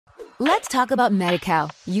Let's talk about Medi-Cal.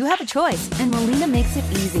 You have a choice, and Molina makes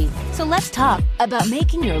it easy. So let's talk about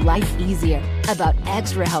making your life easier, about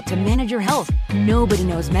extra help to manage your health. Nobody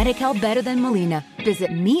knows Medi-Cal better than Molina. Visit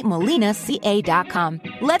meetmolinaca.com.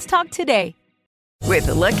 Let's talk today. With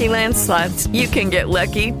the Lucky Land Slots, you can get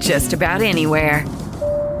lucky just about anywhere.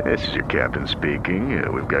 This is your captain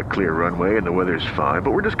speaking. We've got clear runway and the weather's fine, but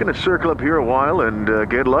we're just going to circle up here a while and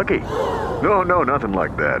get lucky. No, nothing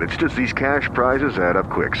like that. It's just these cash prizes add up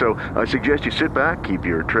quick. So I suggest you sit back, keep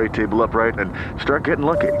your tray table upright, and start getting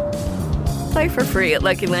lucky. Play for free at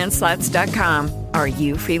LuckyLandSlots.com. Are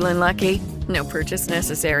you feeling lucky? No purchase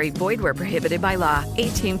necessary. Void where prohibited by law.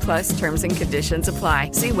 18 plus terms and conditions apply.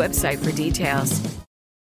 See website for details.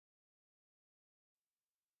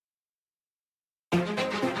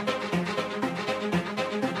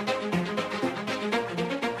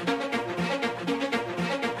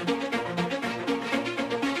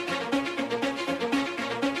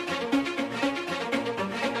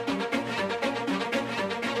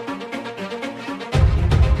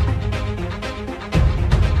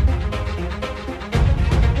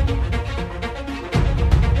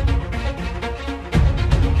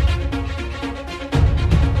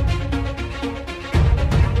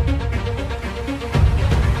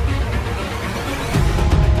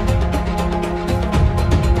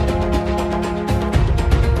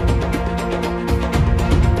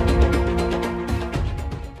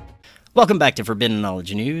 Welcome back to Forbidden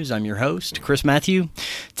Knowledge News. I'm your host, Chris Matthew.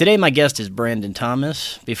 Today my guest is Brandon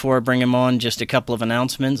Thomas. Before I bring him on, just a couple of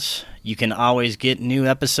announcements. You can always get new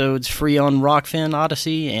episodes free on Rockfin,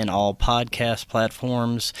 Odyssey, and all podcast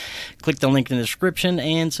platforms. Click the link in the description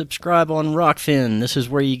and subscribe on Rockfin. This is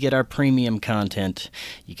where you get our premium content.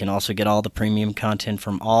 You can also get all the premium content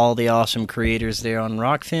from all the awesome creators there on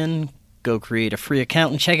Rockfin. Go create a free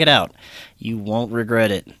account and check it out. You won't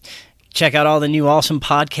regret it. Check out all the new awesome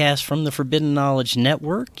podcasts from the Forbidden Knowledge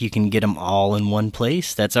Network. You can get them all in one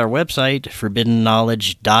place. That's our website,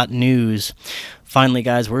 forbiddenknowledge.news. Finally,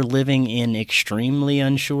 guys, we're living in extremely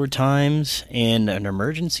unsure times, and an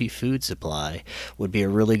emergency food supply would be a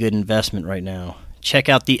really good investment right now. Check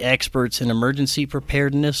out the experts in emergency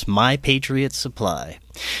preparedness, My Patriot Supply.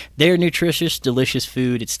 They're nutritious, delicious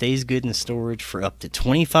food. It stays good in storage for up to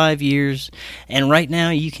 25 years. And right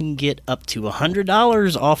now, you can get up to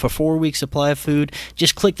 $100 off a 4-week supply of food.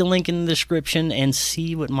 Just click the link in the description and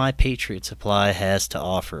see what My Patriot Supply has to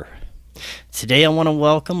offer. Today, I want to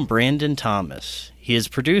welcome Brandon Thomas. He is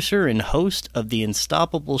producer and host of the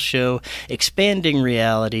Unstoppable show, Expanding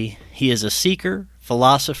Reality. He is a seeker,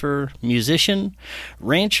 philosopher, musician,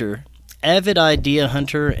 rancher, avid idea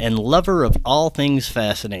hunter, and lover of all things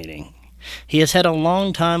fascinating. He has had a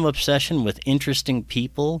long-time obsession with interesting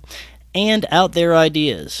people and out-there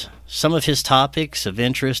ideas. Some of his topics of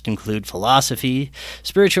interest include philosophy,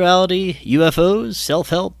 spirituality, UFOs,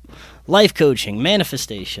 self-help, life coaching,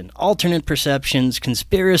 manifestation, alternate perceptions,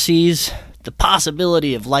 conspiracies, the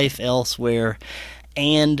possibility of life elsewhere,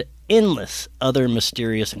 and endless other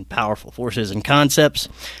mysterious and powerful forces and concepts.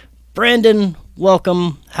 Brandon,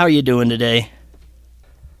 welcome. How are you doing today?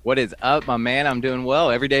 What is up, my man? I'm doing well.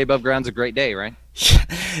 Every day above ground's a great day, right?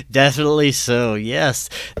 Definitely so, yes.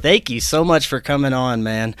 Thank you so much for coming on,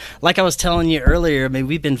 man. Like I was telling you earlier,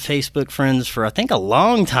 we've been Facebook friends for, I think, a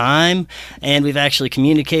long time, and we've actually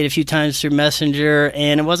communicated a few times through Messenger,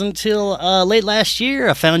 and it wasn't until late last year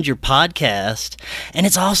I found your podcast, and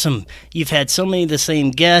it's awesome. You've had so many of the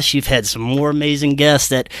same guests. You've had some more amazing guests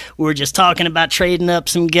that we were just talking about trading up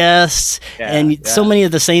some guests, so many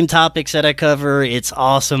of the same topics that I cover. It's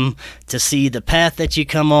awesome to see the path that you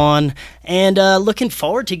come on, and looking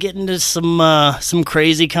forward to getting to some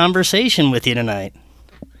crazy conversation with you tonight.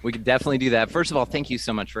 We could definitely do that. First of all, thank you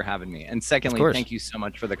so much for having me. And secondly, thank you so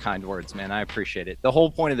much for the kind words, man. I appreciate it. The whole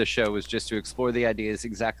point of the show was just to explore the ideas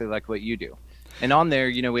exactly like what you do. And on there,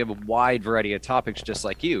 we have a wide variety of topics just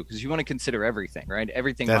like you, because you want to consider everything, right?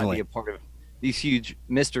 Everything might be a part of these huge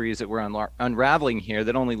mysteries that we're unraveling here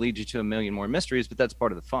that only lead you to a million more mysteries, but that's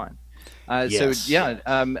part of the fun. I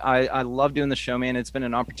love doing the show, man. It's been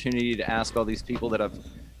an opportunity to ask all these people that I've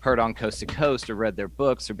heard on Coast to Coast or read their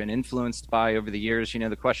books or been influenced by over the years,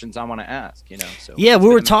 the questions I want to ask, So yeah, we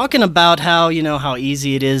were talking about how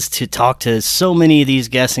easy it is to talk to so many of these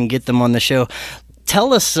guests and get them on the show.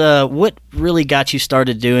 Tell us what really got you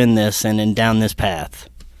started doing this and down this path.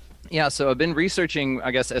 Yeah, so I've been researching,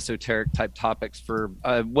 I guess, esoteric type topics for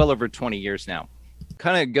well over 20 years now.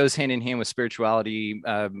 Kind of goes hand in hand with spirituality,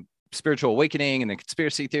 spiritual awakening, and the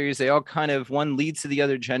conspiracy theories. They all kind of, one leads to the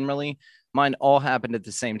other generally. Mine all happened at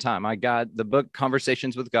the same time. I got the book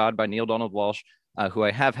Conversations with God by Neale Donald Walsch. who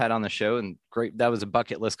I have had on the show, and great. That was a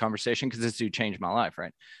bucket list conversation because this dude changed my life,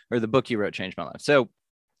 right? Or the book you wrote changed my life. So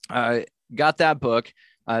got that book.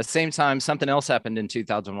 Same time, something else happened in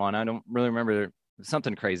 2001. I don't really remember,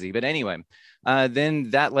 something crazy. But anyway,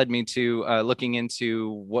 then that led me to looking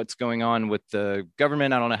into what's going on with the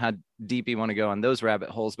government. I don't know how deep you want to go on those rabbit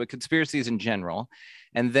holes, but conspiracies in general.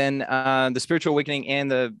 And then the spiritual awakening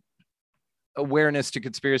and the awareness to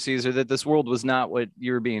conspiracies, or that this world was not what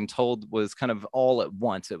you were being told, was kind of all at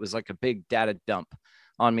once. It was like a big data dump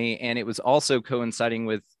on me. And it was also coinciding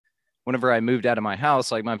with whenever I moved out of my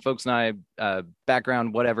house, like my folks and I,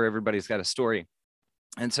 background, whatever, everybody's got a story.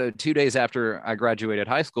 And so 2 days after I graduated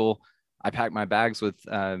high school, I packed my bags with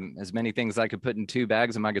as many things as I could put in 2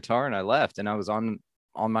 bags and my guitar, and I left. And I was on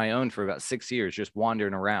my own for about 6 years, just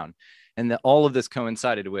wandering around. And all of this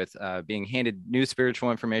coincided with being handed new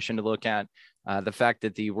spiritual information to look at, the fact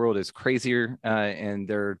that the world is crazier and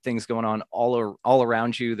there are things going on all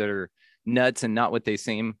around you that are nuts and not what they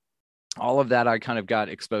seem. All of that I kind of got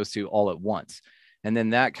exposed to all at once. And then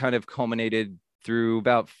that kind of culminated through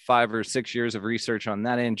about 5 or 6 years of research on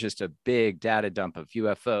that end, just a big data dump of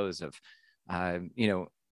UFOs, of,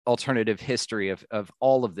 alternative history of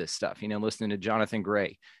all of this stuff, listening to Jonathan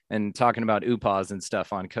Gray and talking about UPAs and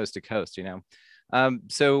stuff on Coast to Coast,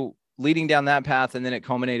 So leading down that path, and then it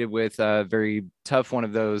culminated with a very tough one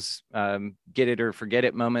of those get it or forget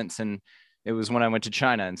it moments. And it was when I went to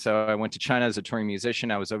China. And so I went to China as a touring musician.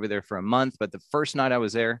 I was over there for a month, but the first night I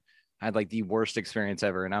was there, I had like the worst experience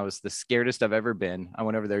ever. And I was the scaredest I've ever been. I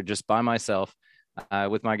went over there just by myself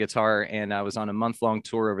with my guitar, and I was on a month-long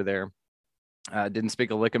tour over there. Didn't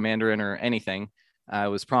speak a lick of Mandarin or anything. I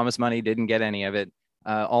was promised money, didn't get any of it.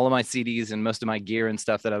 All of my CDs and most of my gear and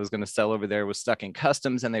stuff that I was going to sell over there was stuck in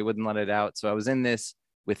customs, and they wouldn't let it out. So I was in this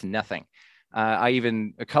with nothing. I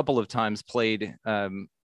even a couple of times played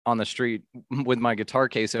on the street with my guitar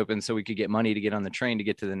case open so we could get money to get on the train to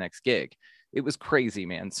get to the next gig. It was crazy,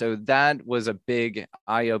 man. So that was a big,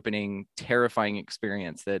 eye-opening, terrifying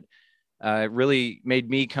experience that really made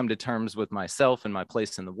me come to terms with myself and my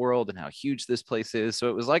place in the world and how huge this place is. So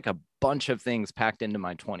it was like a bunch of things packed into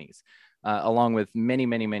my 20s, along with many,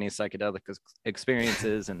 many, many psychedelic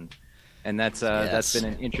experiences. And that's been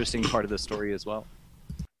an interesting part of the story as well.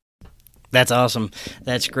 That's awesome.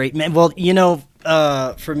 That's great, man. Well,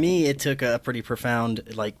 for me, it took a pretty profound,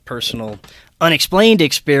 personal, unexplained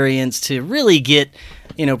experience to really get,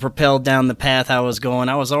 propelled down the path I was going.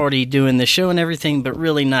 I was already doing the show and everything, but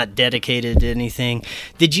really not dedicated to anything.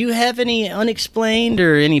 Did you have any unexplained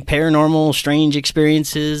or any paranormal, strange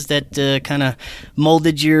experiences that kind of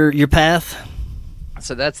molded your path?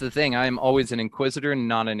 So that's the thing. I am always an inquisitor,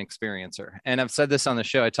 not an experiencer. And I've said this on the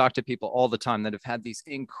show. I talk to people all the time that have had these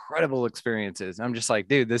incredible experiences. I'm just like,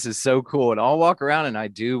 dude, this is so cool. And I'll walk around and I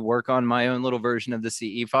do work on my own little version of the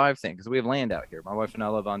CE5 thing, because we have land out here. My wife and I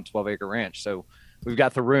live on 12-acre ranch. So we've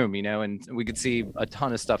got the room, and we could see a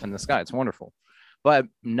ton of stuff in the sky. It's wonderful. But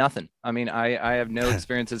nothing. I mean, I have no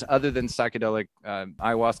experiences other than psychedelic,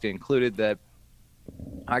 ayahuasca included, that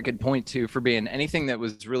I could point to for being anything that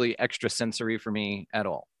was really extra sensory for me at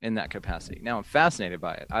all in that capacity. Now I'm fascinated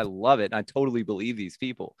by it. I love it. I totally believe these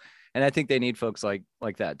people. And I think they need folks like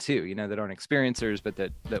that too, that aren't experiencers, but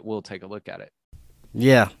that will take a look at it.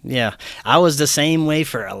 Yeah. I was the same way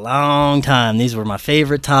for a long time. These were my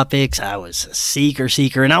favorite topics. I was a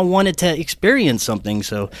seeker, and I wanted to experience something.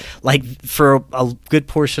 So, for a good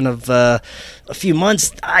portion of a few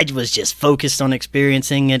months, I was just focused on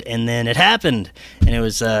experiencing it, and then it happened, and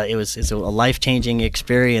it's a life-changing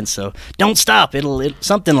experience. So don't stop.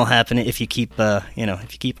 Something will happen if you keep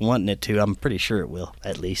wanting it to. I'm pretty sure it will,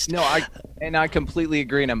 at least. No, I completely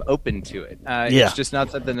agree, and I'm open to it. It's just not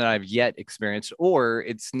something that I've yet experienced, or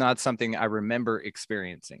it's not something I remember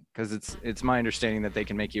experiencing, because it's my understanding that they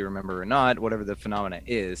can make you remember or not, whatever the phenomena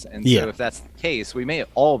is. And so if that's the case, we may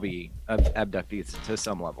all be abductees to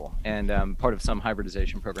some level, and part of some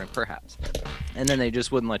hybridization program, perhaps. And then they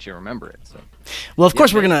just wouldn't let you remember it. So, well, of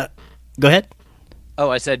course, we're going to go ahead.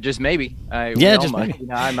 Oh, I said just maybe. Maybe.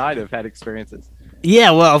 I might have had experiences.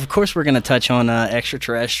 Yeah, well, of course, we're going to touch on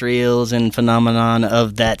extraterrestrials and phenomenon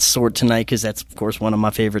of that sort tonight, because that's, of course, one of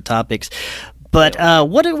my favorite topics. But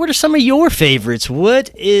what are some of your favorites?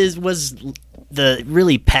 What was the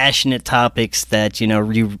really passionate topics that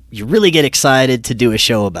you really get excited to do a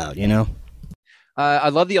show about? I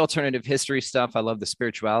love the alternative history stuff. I love the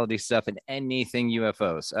spirituality stuff, and anything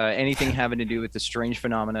UFOs, anything having to do with the strange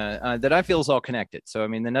phenomena that I feel is all connected. So, I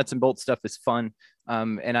mean, the nuts and bolts stuff is fun.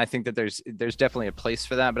 And I think that there's definitely a place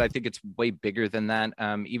for that, but I think it's way bigger than that.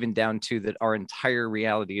 Even down to that our entire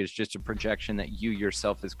reality is just a projection that you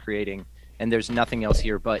yourself is creating and there's nothing else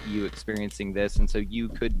here but you experiencing this. And so you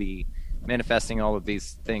could be manifesting all of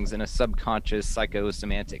these things in a subconscious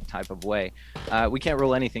psychosemantic type of way. We can't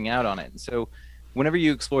rule anything out on it. So whenever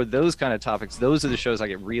you explore those kind of topics, those are the shows I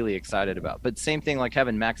get really excited about. But same thing, like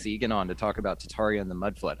having Max Egan on to talk about Tartaria and the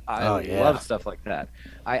Mudflood. I love stuff like that.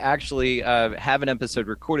 I actually have an episode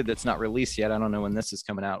recorded that's not released yet. I don't know when this is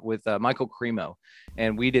coming out, with Michael Cremo.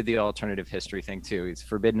 And we did the alternative history thing too. He's a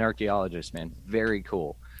forbidden archaeologist, man. Very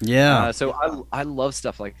cool. Yeah. So I love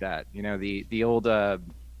stuff like that. You know, the old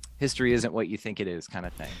history isn't what you think it is kind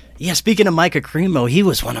of thing. Yeah, speaking of Micah Cremo, he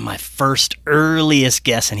was one of my first earliest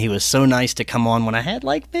guests, and he was so nice to come on when I had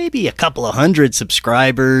like maybe a couple of hundred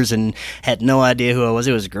subscribers and had no idea who I was.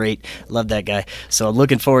 It was great. Love that guy. So I'm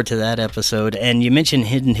looking forward to that episode. And you mentioned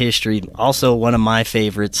Hidden History, also one of my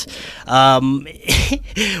favorites.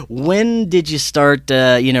 When did you start,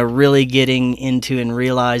 really getting into and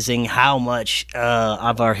realizing how much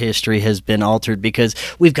of our history has been altered? Because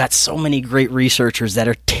we've got so many great researchers that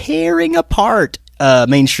are tearing apart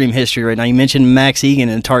mainstream history right now. You mentioned Max Egan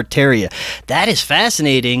and Tartaria. That is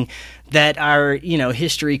fascinating that our,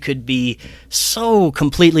 history could be so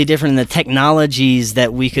completely different, and the technologies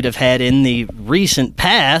that we could have had in the recent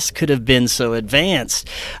past could have been so advanced.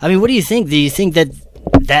 I mean, what do you think? Do you think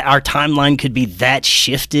that our timeline could be that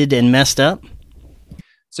shifted and messed up?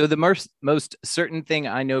 So the most certain thing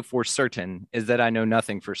I know for certain is that I know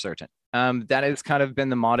nothing for certain. That has kind of been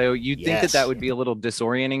the motto. You'd think that would be a little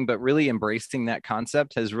disorienting, but really embracing that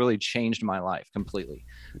concept has really changed my life completely.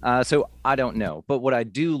 So I don't know. But what I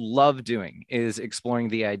do love doing is exploring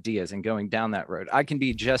the ideas and going down that road. I can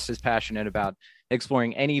be just as passionate about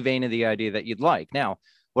exploring any vein of the idea that you'd like. Now,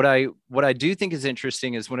 what I do think is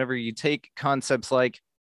interesting is whenever you take concepts like,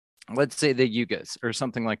 let's say, the yugas or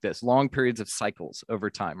something like this, long periods of cycles over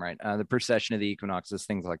time, right? The precession of the equinoxes,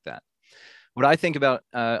 things like that. What I think about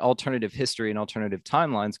alternative history and alternative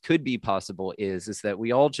timelines could be possible is that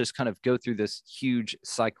we all just kind of go through this huge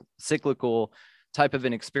cyclical type of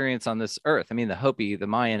an experience on this earth. I mean, the Hopi, the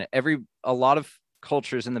Mayan, a lot of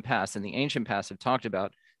cultures in the past, in the ancient past, have talked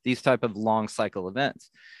about these type of long cycle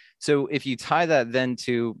events. So if you tie that then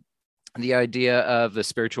to the idea of the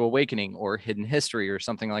spiritual awakening or hidden history or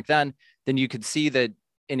something like that, then you could see that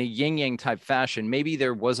in a yin-yang type fashion, maybe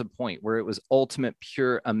there was a point where it was ultimate,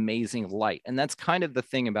 pure, amazing light. And that's kind of the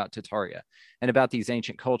thing about Tartaria and about these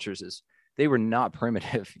ancient cultures is they were not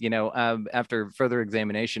primitive, after further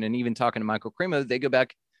examination and even talking to Michael Cremo, they go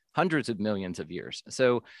back hundreds of millions of years.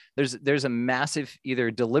 So there's a massive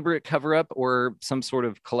either deliberate cover-up or some sort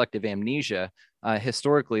of collective amnesia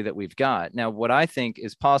historically that we've got. Now, what I think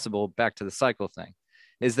is possible, back to the cycle thing,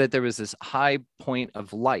 is that there was this high point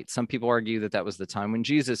of light. Some people argue that was the time when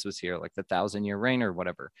Jesus was here, like the 1,000-year reign or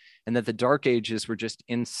whatever, and that the Dark Ages were just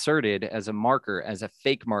inserted as a marker, as a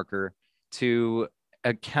fake marker to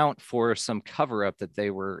account for some cover-up that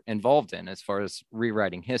they were involved in as far as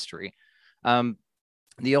rewriting history.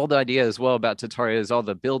 The old idea as well about Tartaria is all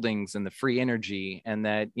the buildings and the free energy, and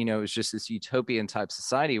that, it was just this utopian type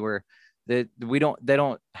society where they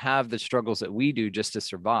don't have the struggles that we do just to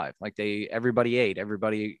survive. Like everybody ate,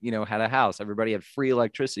 everybody, had a house, everybody had free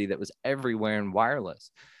electricity that was everywhere and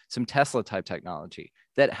wireless, some Tesla type technology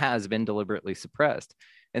that has been deliberately suppressed.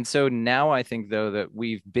 And so now I think, though, that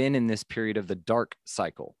we've been in this period of the dark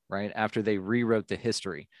cycle, right? After they rewrote the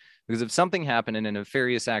history, because if something happened and a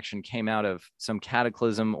nefarious action came out of some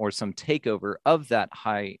cataclysm or some takeover of that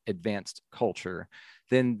high advanced culture,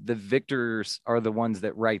 then the victors are the ones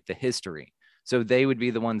that write the history. So they would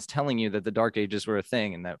be the ones telling you that the Dark Ages were a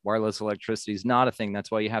thing and that wireless electricity is not a thing.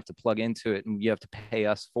 That's why you have to plug into it and you have to pay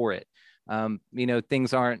us for it.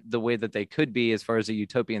 Things aren't the way that they could be as far as a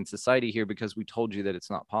utopian society here because we told you that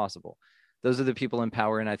it's not possible. Those are the people in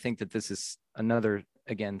power. And I think that this is another,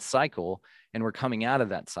 again, cycle, and we're coming out of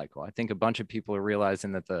that cycle. I think a bunch of people are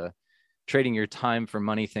realizing that the trading your time for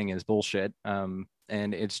money thing is bullshit. And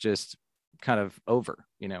it's just kind of over,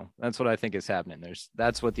 that's what I think is happening.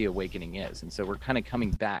 That's what the awakening is. And so we're kind of coming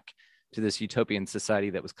back to this utopian society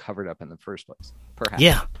that was covered up in the first place, perhaps.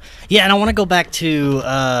 Yeah. And I want to go back to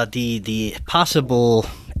the possible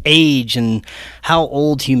age and how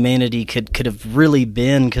old humanity could have really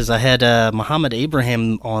been, because I had Muhammad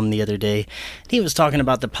Abraham on the other day. He was talking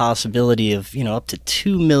about the possibility of, up to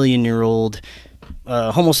 2 million year old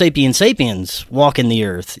Homo sapiens sapiens walking the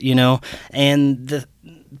earth, and the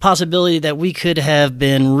possibility that we could have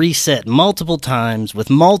been reset multiple times with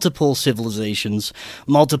multiple civilizations,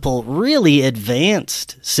 multiple really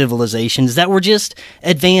advanced civilizations that were just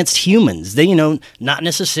advanced humans. They, not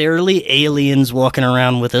necessarily aliens walking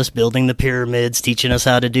around with us, building the pyramids, teaching us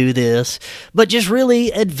how to do this, but just really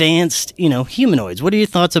advanced, humanoids. What are your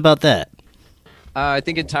thoughts about that? I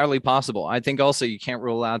think entirely possible. I think also you can't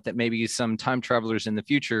rule out that maybe some time travelers in the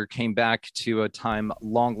future came back to a time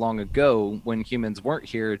long, long ago when humans weren't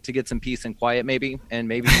here to get some peace and quiet, maybe. And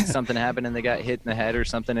maybe something happened and they got hit in the head or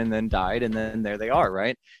something and then died. And then there they are,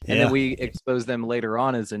 right? And then we expose them later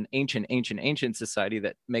on as an ancient society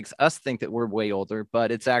that makes us think that we're way older,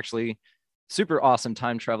 but it's actually super awesome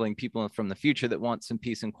time traveling people from the future that want some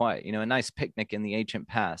peace and quiet. A nice picnic in the ancient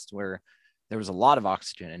past where there was a lot of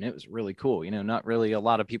oxygen and it was really cool. Not really a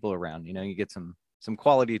lot of people around, you get some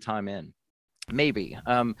quality time in, maybe.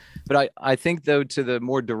 But I think though, to the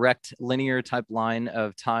more direct linear type line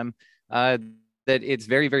of time, that it's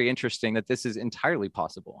very, very interesting that this is entirely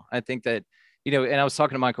possible. I think that, and I was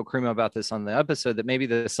talking to Michael Cremo about this on the episode, that maybe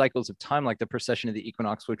the cycles of time, like the precession of the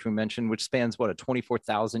equinox, which we mentioned, which spans a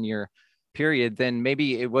 24,000 year period, then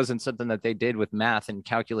maybe it wasn't something that they did with math and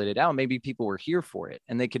calculated out. Maybe people were here for it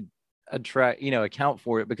and they could account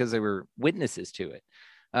for it because they were witnesses to it.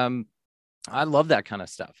 I love that kind of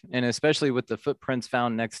stuff. And especially with the footprints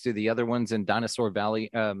found next to the other ones in Dinosaur Valley,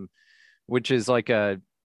 which is like a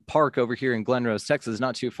park over here in Glen Rose, Texas,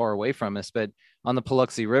 not too far away from us, but on the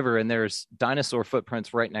Paluxy River. And there's dinosaur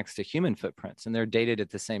footprints right next to human footprints, and they're dated at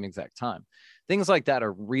the same exact time. Things like that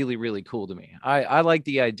are really, really cool to me. I like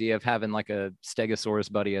the idea of having like a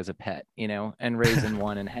Stegosaurus buddy as a pet, and raising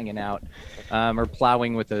one and hanging out, or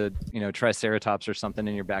plowing with a, Triceratops or something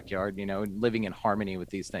in your backyard, living in harmony with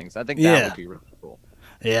these things. I think that would be really cool.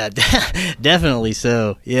 Yeah, definitely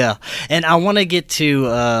so. Yeah. And I want to get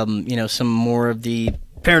to, some more of the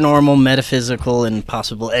paranormal, metaphysical, and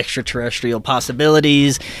possible extraterrestrial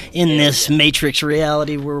possibilities in this matrix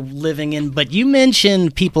reality we're living in. But you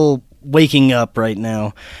mentioned people waking up right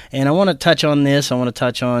now, and I want to touch on this. I want to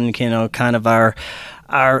touch on, kind of our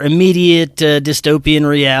immediate dystopian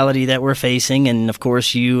reality that we're facing. And of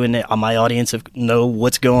course, you and my audience know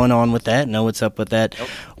what's going on with that, know what's up with that. Nope.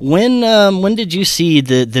 When did you see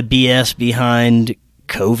the BS behind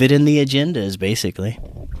COVID and the agendas, basically?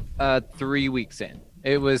 3 weeks in.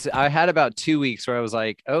 I had about 2 weeks where I was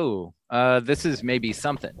like, this is maybe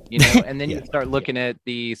something, and then you start looking at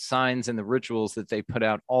the signs and the rituals that they put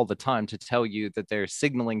out all the time to tell you that they're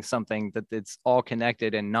signaling something, that it's all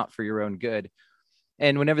connected and not for your own good.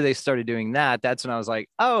 And whenever they started doing that, that's when I was like,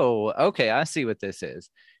 oh, okay, I see what this is.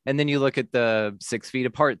 And then you look at the 6 feet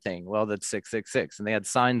apart thing. Well, that's 666. And they had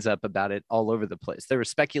signs up about it all over the place. There was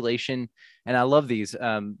speculation. And I love these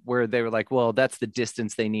where they were like, well, that's the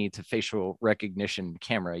distance they need to facial recognition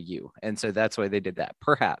camera you. And so that's why they did that,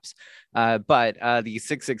 perhaps. But the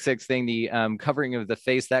 666 thing, the covering of the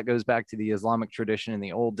face, that goes back to the Islamic tradition in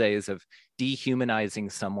the old days of dehumanizing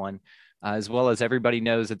someone. As well as everybody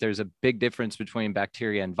knows that there's a big difference between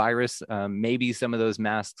bacteria and virus. Maybe some of those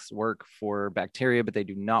masks work for bacteria, but they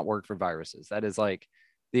do not work for viruses. That is like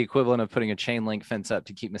the equivalent of putting a chain link fence up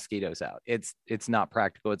to keep mosquitoes out. It's not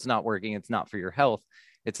practical. It's not working. It's not for your health.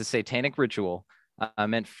 It's a satanic ritual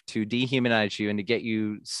meant to dehumanize you and to get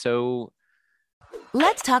you so...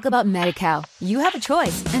 Let's talk about Medi-Cal. You have a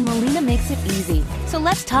choice, and Molina makes it easy. So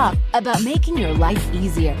let's talk about making your life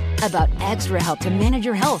easier, about extra help to manage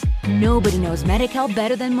your health. Nobody knows Medi-Cal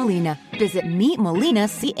better than Molina. Visit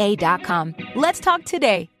meetmolinaca.com. Let's talk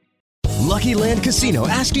today. Lucky Land Casino,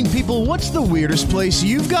 asking people, what's the weirdest place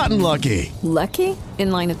you've gotten lucky? Lucky?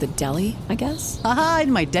 In line at the deli, I guess? Aha,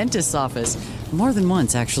 in my dentist's office. More than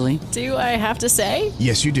once, actually. Do I have to say?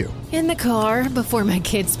 Yes, you do. In the car before my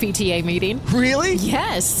kids' PTA meeting. Really?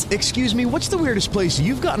 Yes. Excuse me, what's the weirdest place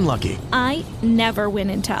you've gotten lucky? I never win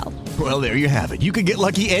and tell. Well, there you have it. You can get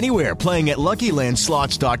lucky anywhere, playing at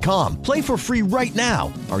LuckyLandSlots.com. Play for free right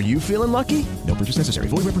now. Are you feeling lucky? No purchase necessary.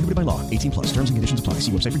 Void where prohibited by law. 18+. Terms and conditions apply.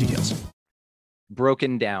 See website for details.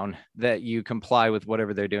 Broken down that you comply with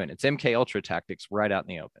whatever they're doing. It's MK Ultra tactics right out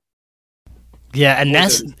in the open. Yeah, and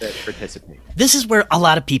this is where a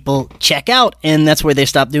lot of people check out, and that's where they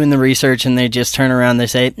stop doing the research and they just turn around and they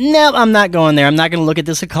say, no, I'm not going there. I'm not going to look at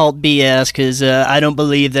this occult BS because I don't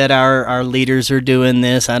believe that our leaders are doing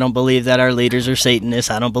this. I don't believe that our leaders are Satanists.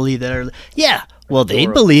 I don't believe that Yeah, well, they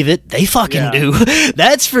believe it. They fucking do.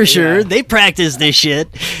 That's for sure. Yeah. They practice this shit.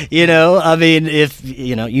 I mean, if,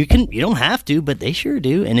 you don't have to, but they sure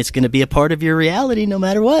do, and it's going to be a part of your reality no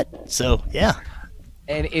matter what. So, yeah.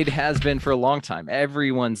 And it has been for a long time.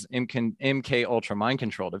 Everyone's MK Ultra mind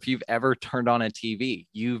controlled. If you've ever turned on a TV,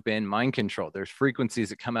 you've been mind controlled. There's frequencies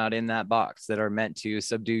that come out in that box that are meant to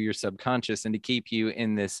subdue your subconscious and to keep you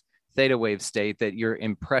in this theta wave state that you're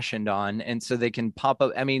impressioned on. And so they can pop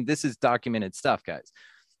up. I mean, this is documented stuff, guys.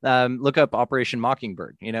 Look up Operation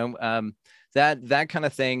Mockingbird, that kind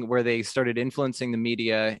of thing where they started influencing the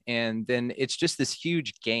media. And then it's just this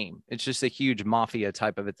huge game. It's just a huge mafia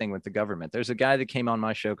type of a thing with the government. There's a guy that came on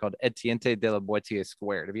my show called Etienne de la Boétie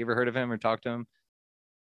Squared. Have you ever heard of him or talked to him?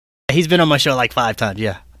 He's been on my show like 5 times.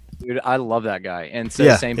 Yeah. Dude, I love that guy. And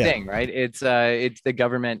so same thing, right? It's the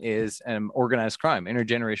government is organized crime,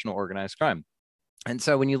 intergenerational organized crime. And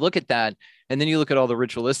so when you look at that, and then you look at all the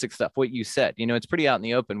ritualistic stuff, what you said, it's pretty out in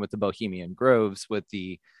the open with the Bohemian Groves, with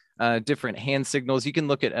the different hand signals. You can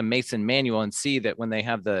look at a Mason manual and see that when they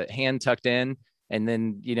have the hand tucked in, and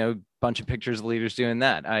then, a bunch of pictures of leaders doing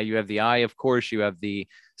that. You have the eye, of course, you have the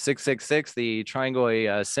 666, the triangle.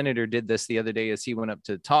 A senator did this the other day as he went up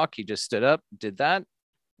to talk. He just stood up, did that,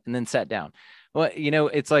 and then sat down. Well,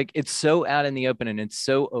 it's like, it's so out in the open and it's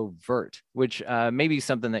so overt, which may be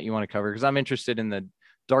something that you want to cover, because I'm interested in the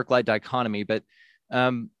dark light dichotomy. But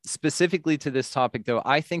specifically to this topic, though,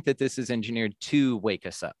 I think that this is engineered to wake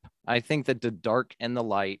us up. I think that the dark and the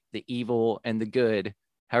light, the evil and the good,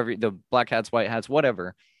 however, the black hats, white hats,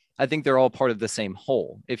 whatever, I think they're all part of the same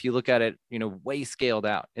whole. If you look at it, way scaled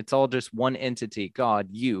out, it's all just one entity, God,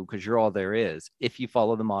 you, because you're all there is, if you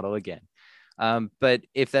follow the model again. But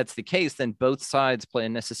if that's the case, then both sides play a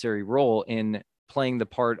necessary role in playing the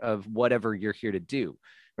part of whatever you're here to do,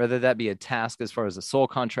 whether that be a task as far as the soul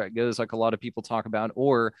contract goes, like a lot of people talk about,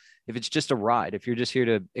 or if it's just a ride, if you're just here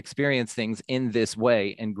to experience things in this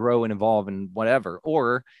way and grow and evolve and whatever,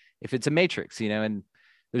 or if it's a matrix, and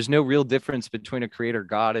there's no real difference between a creator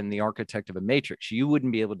God and the architect of a matrix. You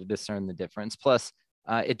wouldn't be able to discern the difference. Plus,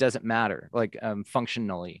 it doesn't matter, like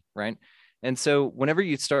functionally, right? And so whenever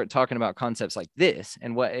you start talking about concepts like this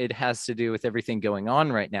and what it has to do with everything going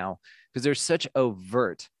on right now, because there's such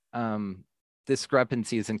overt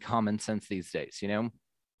discrepancies in common sense these days,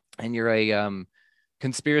 and you're a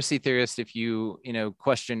conspiracy theorist if you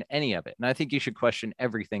question any of it. And I think you should question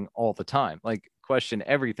everything all the time, like question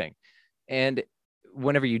everything. And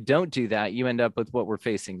whenever you don't do that, you end up with what we're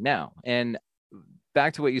facing now. And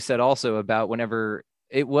back to what you said also about whenever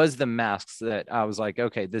it was the masks that I was like,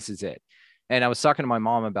 okay, this is it. And I was talking to my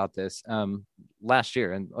mom about this last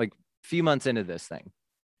year, and like a few months into this thing.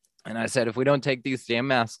 And I said, if we don't take these damn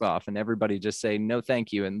masks off and everybody just say, no,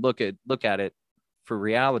 thank you, and look at it for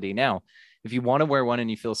reality. Now, if you want to wear one and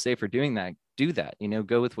you feel safer doing that, do that,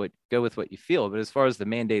 go with what you feel. But as far as the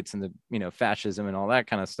mandates and the, fascism and all that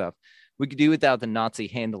kind of stuff, we could do without the Nazi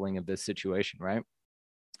handling of this situation, right?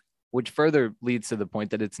 Which further leads to the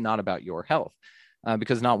point that it's not about your health.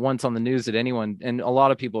 Because not once on the news did anyone, and a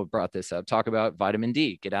lot of people have brought this up, talk about vitamin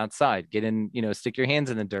D, get outside, get in, stick your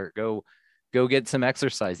hands in the dirt, go get some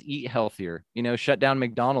exercise, eat healthier, shut down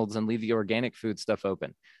McDonald's and leave the organic food stuff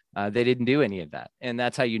open. They didn't do any of that. And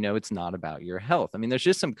that's how it's not about your health. I mean, there's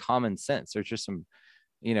just some common sense. There's just some,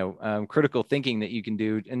 critical thinking that you can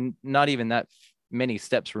do, and not even that many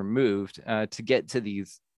steps removed to get to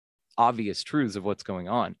these obvious truths of what's going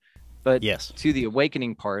on. But yes, to the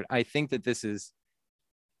awakening part, I think that this is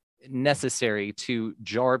necessary to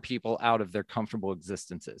jar people out of their comfortable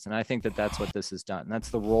existences. And I think that that's what this has done. That's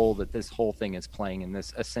the role that this whole thing is playing in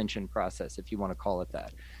this ascension process, if you want to call it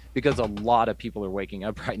that, because a lot of people are waking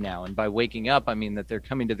up right now. And by waking up, I mean that they're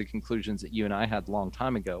coming to the conclusions that you and I had a long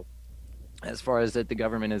time ago, as far as that the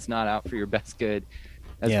government is not out for your best good,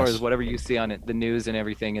 as far as whatever you see on it, the news and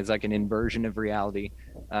everything is like an inversion of reality,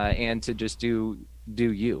 and to just do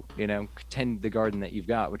you, tend the garden that you've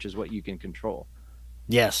got, which is what you can control.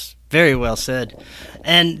 Yes, very well said.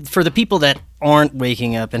 And for the people that aren't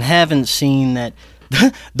waking up and haven't seen that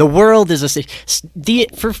the world is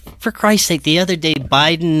for Christ's sake, the other day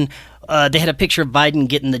Biden, they had a picture of Biden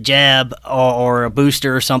getting the jab or a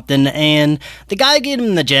booster or something, and the guy getting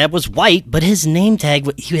him the jab was white, but his name tag,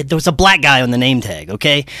 there was a black guy on the name tag,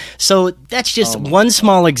 okay? So that's just one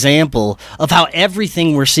small example of how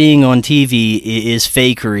everything we're seeing on TV is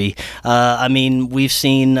fakery. I mean, we've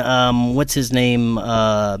seen, what's his name?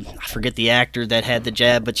 I forget the actor that had the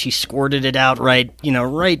jab, but she squirted it out right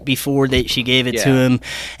before she gave it to him,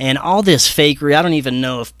 and all this fakery. I don't even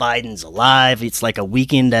know if Biden's alive. It's like a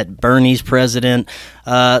weekend at Bernie's president.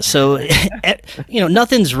 So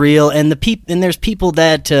nothing's real, and there's people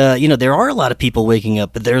that there are a lot of people waking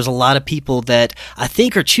up, but there's a lot of people that I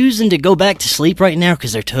think are choosing to go back to sleep right now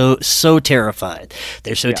because they're so terrified.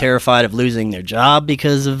 They're so terrified of losing their job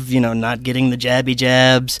because of not getting the jabby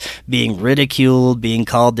jabs, being ridiculed, being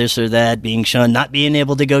called this or that, being shunned, not being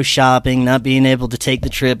able to go shopping, not being able to take the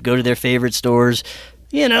trip, go to their favorite stores.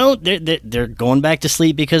 They're going back to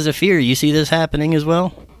sleep because of fear. You see this happening as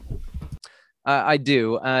well? I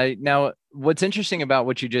do. Now, what's interesting about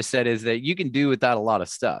what you just said is that you can do without a lot of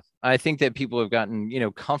stuff. I think that people have gotten,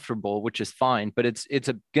 comfortable, which is fine, but it's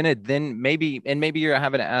gonna then maybe you're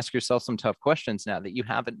having to ask yourself some tough questions now that you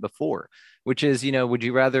haven't before, which is, would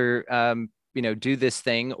you rather, do this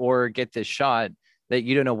thing or get this shot that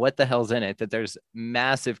you don't know what the hell's in it, that there's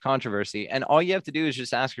massive controversy. And all you have to do is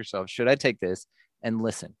just ask yourself, should I take this? And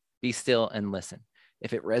listen, be still and listen.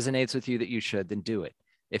 If it resonates with you that you should, then do it.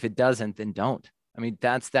 If it doesn't, then don't. I mean,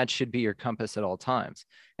 that should be your compass at all times.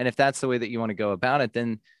 And if that's the way that you want to go about it,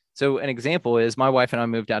 then, so an example is my wife and I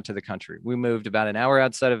moved out to the country. We moved about an hour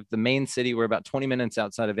outside of the main city. We're about 20 minutes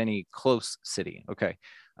outside of any close city. Okay.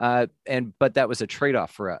 But that was a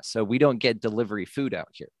trade-off for us. So we don't get delivery food out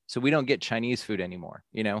here. So we don't get Chinese food anymore.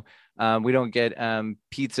 We don't get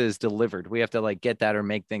pizzas delivered. We have to like get that or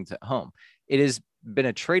make things at home. It has been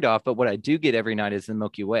a trade-off, but what I do get every night is the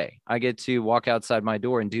Milky Way. I get to walk outside my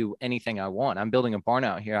door and do anything I want. I'm building a barn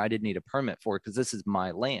out here. I didn't need a permit for it because this is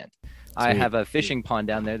my land. Sweet. I have a fishing pond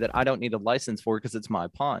down there that I don't need a license for because it's my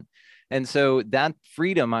pond. And so that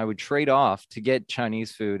freedom I would trade off to get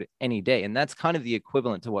Chinese food any day. And that's kind of the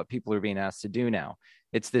equivalent to what people are being asked to do now.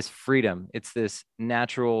 It's this freedom. It's this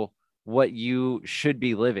natural, what you should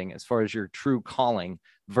be living as far as your true calling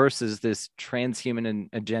versus this transhuman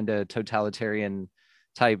agenda, totalitarian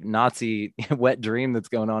type Nazi wet dream that's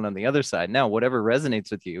going on the other side. Now, whatever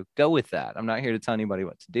resonates with you, go with that. I'm not here to tell anybody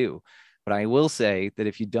what to do, but I will say that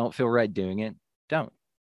if you don't feel right doing it, don't.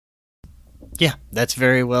 Yeah, that's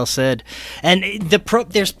very well said. And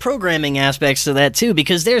there's programming aspects to that too,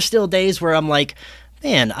 because there's still days where I'm like,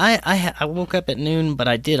 man, I woke up at noon, but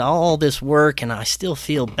I did all this work and I still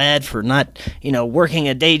feel bad for not, working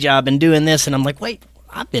a day job and doing this. And I'm like, wait,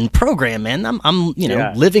 I've been programmed, man. I'm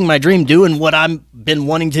living my dream, doing what I've been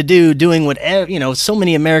wanting to do, doing what, so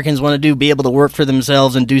many Americans want to do, be able to work for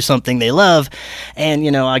themselves and do something they love. And,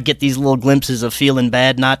 I get these little glimpses of feeling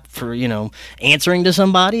bad, not for, answering to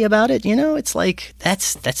somebody about it. It's like,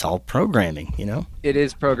 that's all programming, It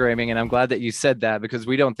is programming. And I'm glad that you said that because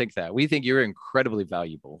we don't think that. We think you're incredibly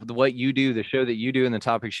valuable. What you do, the show that you do and the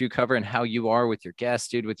topics you cover and how you are with your guests,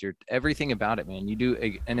 dude, with your everything about it, man. You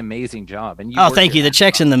do an amazing job. And thank you. The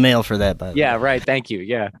check's in the mail for that, by the way. Yeah, right. Thank you.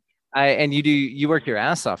 Yeah. You work your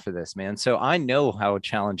ass off for this, man. So I know how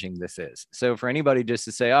challenging this is. So for anybody just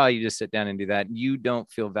to say, oh, you just sit down and do that, you don't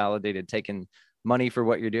feel validated taking money for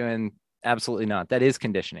what you're doing. Absolutely not. That is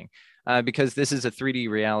conditioning because this is a 3D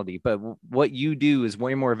reality. But what you do is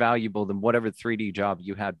way more valuable than whatever 3D job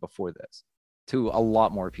you had before this to a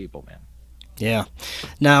lot more people, man. Yeah.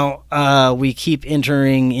 Now, we keep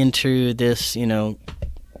entering into this,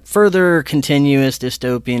 further continuous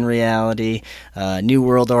dystopian reality, New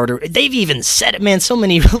World Order. They've even said it, man. So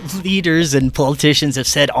many leaders and politicians have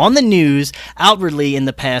said on the news outwardly in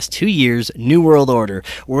the past 2 years, New World Order.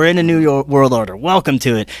 We're in a New World Order. Welcome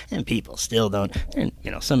to it. And people still don't. And,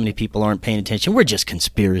 so many people aren't paying attention. We're just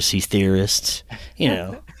conspiracy theorists.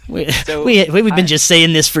 We've been just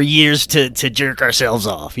saying this for years to jerk ourselves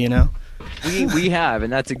off, We have,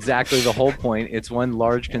 and that's exactly the whole point. It's one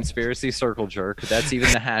large conspiracy circle jerk. That's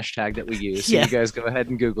even the hashtag that we use. So you guys go ahead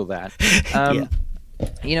and Google that.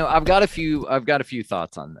 I've got a few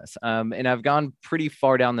thoughts on this. And I've gone pretty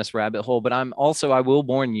far down this rabbit hole, but I'm also, I will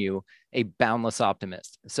warn you, a boundless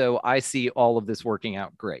optimist. So I see all of this working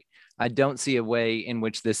out great. I don't see a way in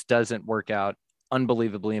which this doesn't work out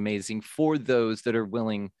unbelievably amazing for those that are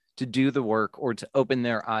willing to do the work or to open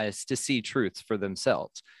their eyes to see truths for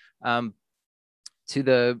themselves. To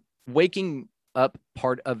the waking up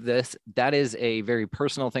part of this, that is a very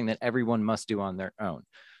personal thing that everyone must do on their own.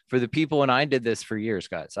 For the people, and I did this for years,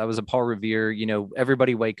 guys. I was a Paul Revere,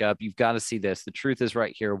 everybody wake up. You've got to see this. The truth is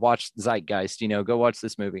right here. Watch Zeitgeist, go watch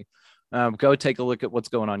this movie. Go take a look at what's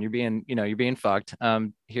going on. You're being fucked.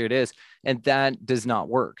 Here it is. And that does not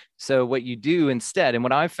work. So what you do instead, and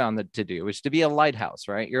what I've found that to do is to be a lighthouse,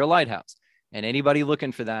 right? You're a lighthouse. And anybody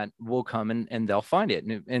looking for that will come and they'll find it.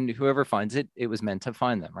 And whoever finds it, it was meant to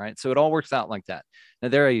find them, right? So it all works out like that. Now,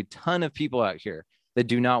 there are a ton of people out here that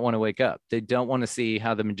do not want to wake up. They don't want to see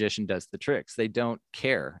how the magician does the tricks. They don't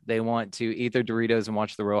care. They want to eat their Doritos and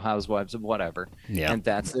watch the Real Housewives of whatever. Yeah. And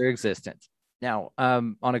that's their existence. Now,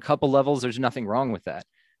 on a couple levels, there's nothing wrong with that.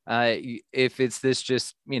 If it's this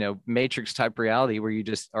just, Matrix type reality where you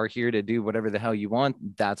just are here to do whatever the hell you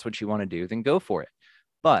want, that's what you want to do, then go for it.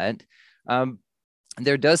 But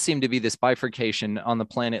there does seem to be this bifurcation on the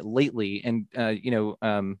planet lately.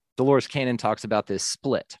 And, Dolores Cannon talks about this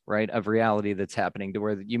split, right, of reality that's happening to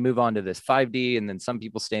where you move on to this 5D and then some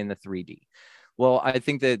people stay in the 3D. Well, I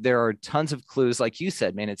think that there are tons of clues. Like you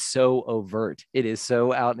said, man, it's so overt. It is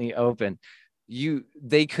so out in the open.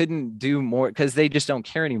 they couldn't do more because they just don't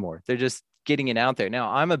care anymore. They're just getting it out there.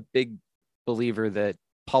 Now, I'm a big believer that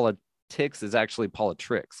politics is actually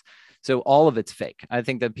politricks. So all of it's fake. I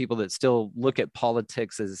think that people that still look at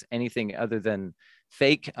politics as anything other than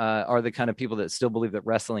fake are the kind of people that still believe that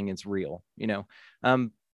wrestling is real,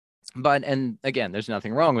 But, and again, there's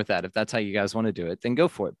nothing wrong with that. If that's how you guys want to do it, then go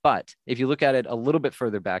for it. But if you look at it a little bit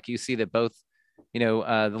further back, you see that both,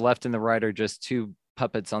 the left and the right are just two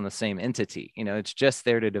puppets on the same entity. It's just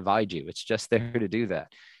there to divide you. It's just there to do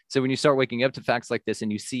that. So when you start waking up to facts like this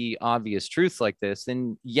and you see obvious truths like this,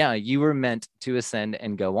 then yeah, you were meant to ascend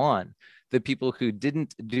and go on. The people who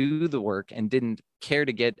didn't do the work and didn't care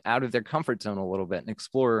to get out of their comfort zone a little bit and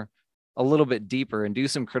explore a little bit deeper and do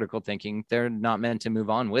some critical thinking, they're not meant to move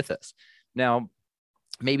on with us. Now,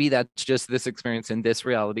 maybe that's just this experience in this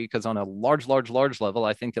reality, because on a large level,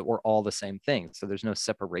 I think that we're all the same thing. So there's no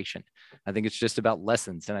separation. I think it's just about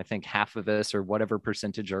lessons. And I think half of us, or whatever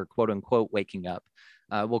percentage, are quote unquote waking up.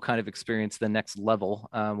 We'll kind of experience the next level.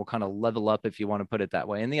 We'll kind of level up, if you want to put it that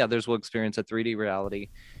way. And the others will experience a 3D reality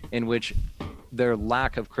in which their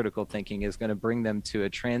lack of critical thinking is going to bring them to a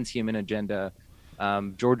transhuman agenda,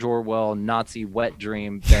 George Orwell Nazi wet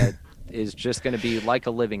dream that is just going to be like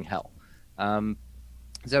a living hell.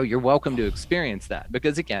 So you're welcome to experience that,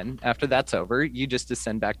 because again, after that's over, you just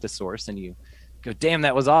descend back to source and you go, damn,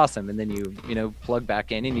 that was awesome. And then you plug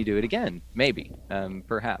back in and you do it again. Maybe,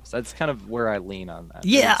 perhaps. That's kind of where I lean on that.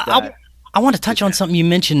 Yeah. I want to touch on something you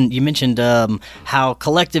mentioned. You mentioned how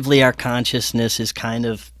collectively our consciousness is kind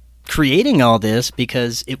of creating all this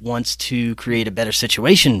because it wants to create a better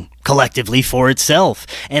situation collectively for itself.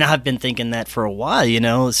 And I've been thinking that for a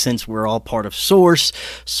while, since we're all part of Source.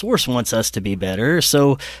 Source wants us to be better.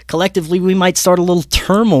 So collectively, we might start a little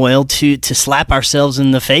turmoil to slap ourselves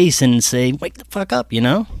in the face and say, wake the fuck up,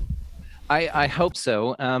 I hope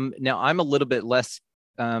so. Now, I'm a little bit less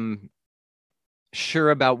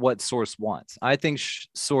sure about what Source wants. I think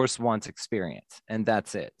Source wants experience, and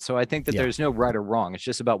that's it. So I think that there's no right or wrong. It's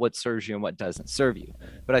just about what serves you and what doesn't serve you.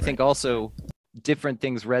 But I think also different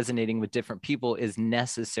things resonating with different people is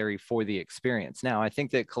necessary for the experience. Now, I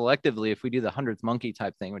think that collectively, if we do the 100th monkey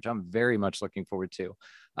type thing, which I'm very much looking forward to,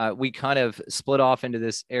 we kind of split off into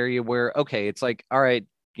this area where, okay, it's like, all right,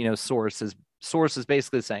 Source is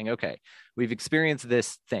basically saying, okay, we've experienced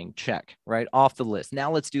this thing, check, right, off the list.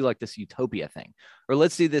 Now let's do like this utopia thing, or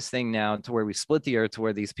let's do this thing now to where we split the earth, to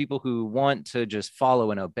where these people who want to just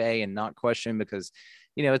follow and obey and not question, because,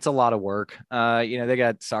 it's a lot of work. They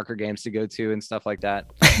got soccer games to go to and stuff like that.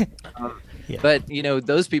 But,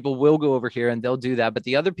 those people will go over here and they'll do that. But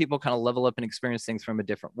the other people kind of level up and experience things from a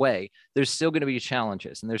different way. There's still going to be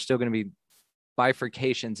challenges, and there's still going to be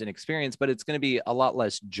bifurcations in experience, but it's going to be a lot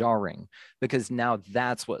less jarring, because now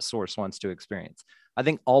that's what Source wants to experience. I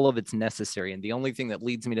think all of it's necessary. And the only thing that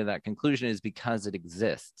leads me to that conclusion is because it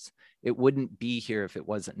exists. It wouldn't be here if it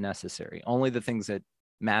wasn't necessary. Only the things that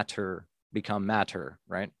matter become matter,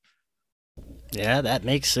 right? Yeah, that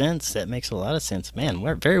makes sense. That makes a lot of sense. Man,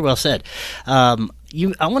 very well said. I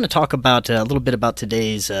want to talk about a little bit about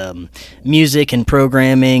today's music and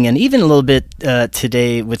programming, and even a little bit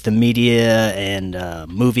today with the media and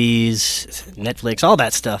movies, Netflix, all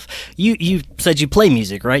that stuff. You said you play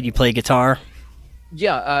music, right? You play guitar?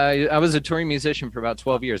 Yeah, I was a touring musician for about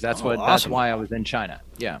 12 years. That's awesome. That's why I was in China.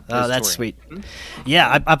 Yeah. Oh, that's touring. Sweet.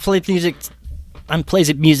 Yeah, I played music. I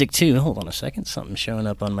plays music too. Hold on a second. Something's showing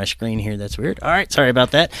up on my screen here. That's weird. All right. Sorry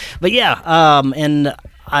about that. But yeah, and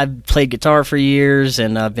I've played guitar for years,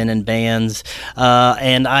 and I've been in bands.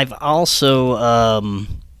 And I've also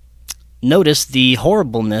noticed the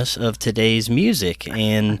horribleness of today's music.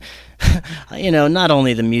 And, not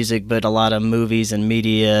only the music, but a lot of movies and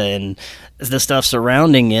media and the stuff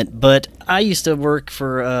surrounding it. But I used to work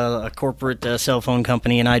for a corporate cell phone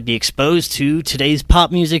company, and I'd be exposed to today's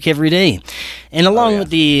pop music every day. And along with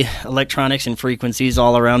the electronics and frequencies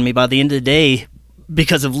all around me, by the end of the day,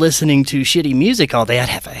 because of listening to shitty music all day, I'd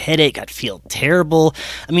have a headache. I'd feel terrible.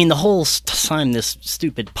 I mean, the whole time this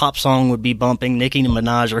stupid pop song would be bumping, Nicki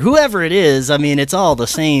Minaj or whoever it is. I mean, it's all the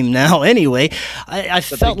same now anyway. I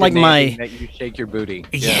felt like that you shake your booty.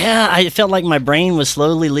 Yeah, I felt like my brain was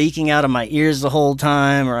slowly leaking out of my ears the whole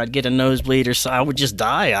time, or I'd get a nosebleed, or so I would just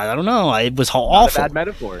die. I don't know. It was awful. Not a bad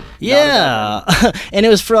metaphor. Yeah. And it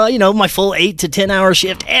was for, my full 8 to 10 hour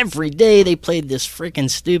shift every day. They played this freaking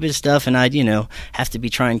stupid stuff, and I'd, have to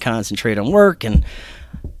be trying to concentrate on work, and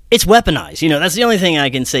It's weaponized. That's the only thing I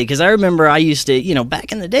can say, because I remember I used to,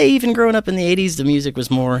 back in the day, even growing up in the 80s, the music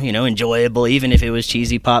was more, enjoyable, even if it was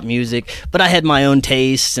cheesy pop music. But I had my own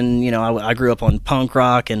tastes, and, I grew up on punk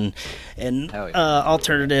rock and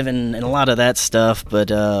alternative and a lot of that stuff.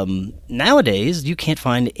 But nowadays, you can't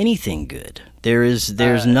find anything good.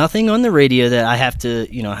 There's nothing on the radio that I have to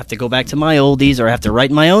go back to my oldies, or I have to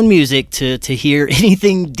write my own music to hear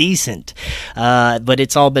anything decent. But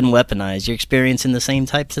it's all been weaponized. You're experiencing the same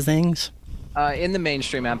types of things? In the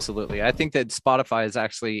mainstream, absolutely. I think that Spotify has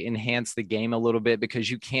actually enhanced the game a little bit,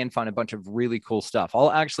 because you can find a bunch of really cool stuff.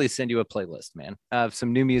 I'll actually send you a playlist, man, of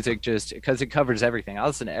some new music, just because it covers everything. I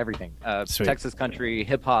listen to everything. Texas country,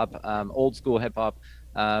 hip hop, old school hip hop.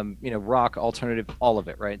 Rock, alternative, all of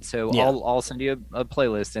it, right? So yeah. I'll send you a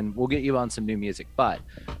playlist, and we'll get you on some new music. But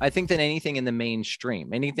I think that anything in the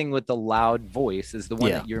mainstream, anything with the loud voice, is the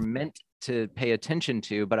one that you're meant to pay attention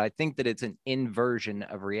to. But I think that it's an inversion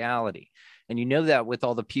of reality. And you know that with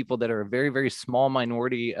all the people that are a very, very small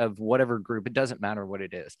minority of whatever group, it doesn't matter what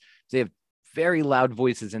it is. They have very loud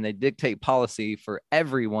voices, and they dictate policy for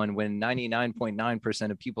everyone, when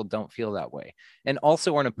 99.9% of people don't feel that way, and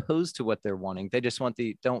also aren't opposed to what they're wanting. They just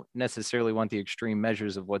don't necessarily want the extreme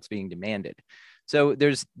measures of what's being demanded. So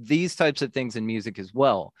there's these types of things in music as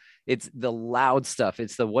well. It's the loud stuff.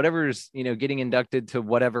 It's the whatever's, getting inducted to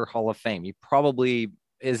whatever Hall of Fame. You probably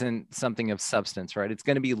isn't something of substance, right? It's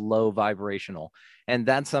going to be low vibrational. And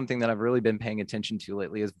that's something that I've really been paying attention to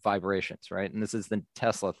lately, is vibrations, right? And this is the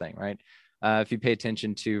Tesla thing, right? If you pay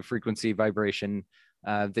attention to frequency, vibration,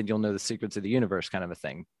 then you'll know the secrets of the universe, kind of a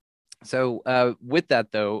thing. So with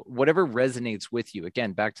that, though, whatever resonates with you,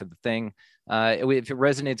 again, back to the thing, if it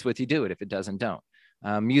resonates with you, do it. If it doesn't, don't.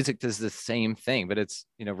 Music does the same thing, but it's,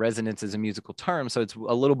 resonance is a musical term, so it's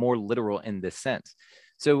a little more literal in this sense.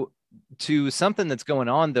 So to something that's going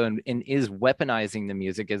on, though, and is weaponizing the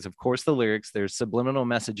music, is, of course, the lyrics. There's subliminal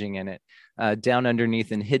messaging in it, down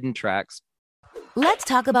underneath in hidden tracks. Let's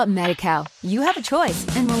talk about Medi-Cal. You have a choice,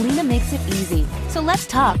 and Molina makes it easy. So let's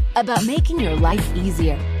talk about making your life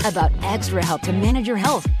easier, about extra help to manage your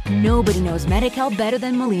health. Nobody knows Medi-Cal better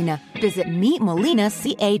than Molina. Visit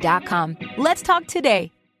meetmolinaca.com. Let's talk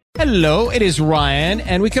today. Hello, it is Ryan,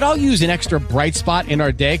 and we could all use an extra bright spot in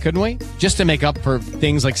our day, couldn't we? Just to make up for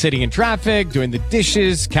things like sitting in traffic, doing the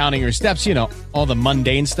dishes, counting your steps, all the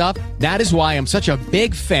mundane stuff. That is why I'm such a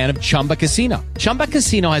big fan of Chumba Casino. Chumba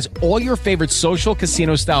Casino has all your favorite social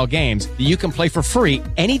casino-style games that you can play for free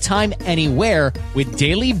anytime, anywhere, with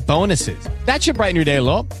daily bonuses. That should brighten your day a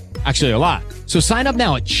little. Actually, a lot. So sign up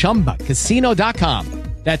now at ChumbaCasino.com.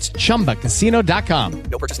 That's ChumbaCasino.com.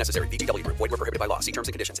 No purchase necessary. VGW Group. Void where prohibited by law. See terms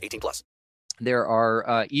and conditions. 18+. There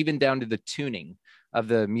are even down to the tuning of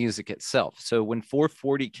the music itself. So when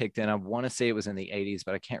 440 kicked in, I want to say it was in the 80s,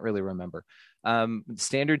 but I can't really remember.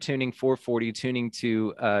 Standard tuning, 440, tuning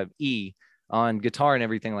to E on guitar and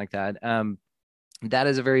everything like that. That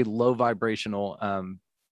is a very low vibrational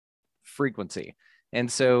frequency. And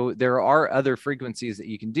so there are other frequencies that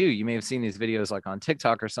you can do. You may have seen these videos like on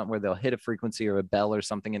TikTok or something, where they'll hit a frequency or a bell or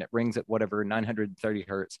something, and it rings at whatever 930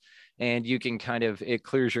 hertz. And you can it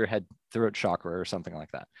clears your head throat chakra or something like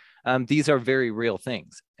that. These are very real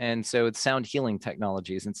things. And so it's sound healing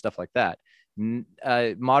technologies and stuff like that.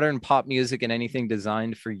 Modern pop music and anything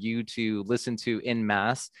designed for you to listen to in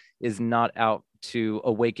mass is not out to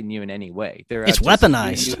awaken you in any way. It's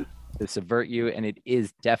weaponized. To subvert you, and it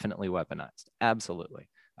is definitely weaponized. Absolutely.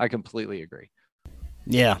 I completely agree.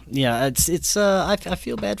 Yeah. It's I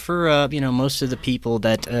feel bad for most of the people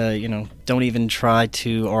that don't even try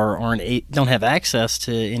to or don't have access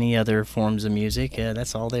to any other forms of music.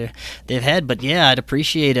 That's all they've had. But yeah, I'd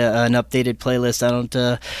appreciate an updated playlist.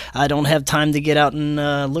 I don't have time to get out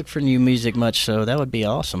and look for new music much, so that would be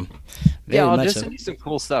awesome. I'll just send you some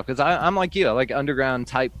cool stuff, because I'm like you. I like underground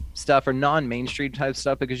type stuff or non-mainstream type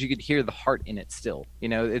stuff, because you could hear the heart in it still.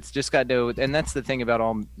 It's just got and that's the thing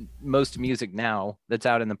about most music now that's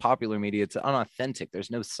out in the popular media. It's unauthentic. There's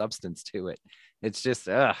no substance to it. It's just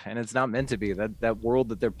and it's not meant to be. That world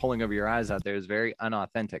that they're pulling over your eyes out there is very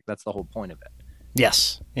unauthentic. That's the whole point of it.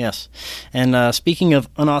 Yes. And speaking of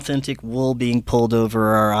unauthentic wool being pulled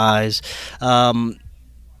over our eyes,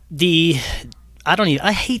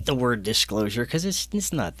 I hate the word disclosure, because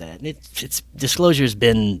it's not that. It's disclosure's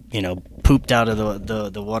been pooped out of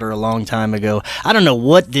the water a long time ago. I don't know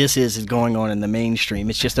what this is going on in the mainstream.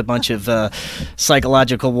 It's just a bunch of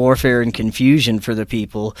psychological warfare and confusion for the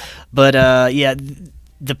people. But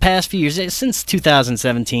the past few years, since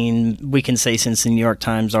 2017, we can say since the New York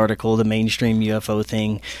Times article, the mainstream UFO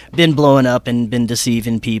thing, been blowing up and been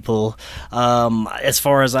deceiving people, as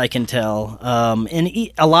far as I can tell. And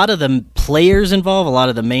a lot of the players involved, a lot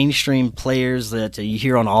of the mainstream players that you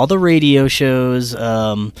hear on all the radio shows,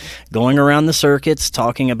 going around the circuits,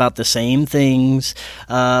 talking about the same things,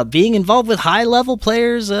 being involved with high-level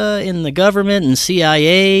players in the government and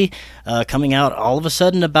CIA, coming out all of a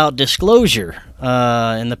sudden about disclosure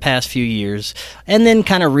in the past few years, and then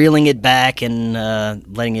kind of reeling it back and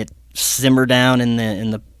letting it simmer down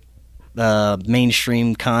in the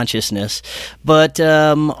mainstream consciousness. But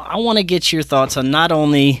I want to get your thoughts on not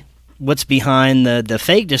only what's behind the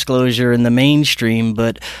fake disclosure in the mainstream,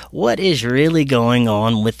 but what is really going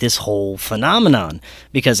on with this whole phenomenon?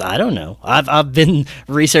 Because I don't know. I've been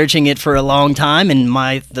researching it for a long time, and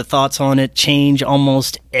the thoughts on it change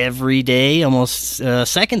almost every day, almost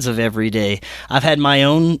seconds of every day. I've had my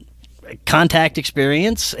own contact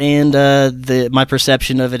experience, and my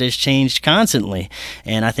perception of it has changed constantly,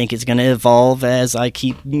 and I think it's going to evolve as I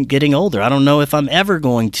keep getting older. I don't know if I'm ever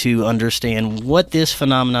going to understand what this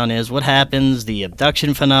phenomenon is, what happens, the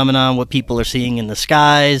abduction phenomenon, what people are seeing in the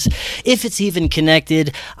skies, if it's even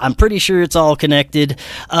connected. I'm pretty sure it's all connected,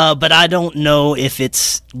 but I don't know if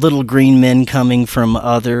it's little green men coming from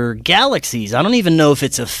other galaxies. I don't even know if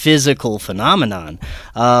it's a physical phenomenon.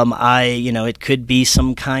 It could be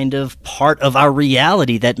some kind of part of our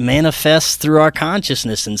reality that manifests through our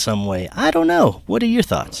consciousness in some way. I don't know. What are your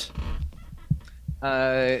thoughts?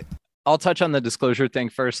 I'll touch on the disclosure thing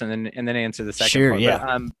first, and then answer the second sure, part.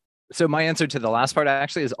 Yeah. But, so my answer to the last part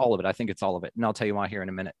actually is all of it. I think it's all of it, and I'll tell you why here in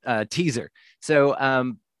a minute. Teaser.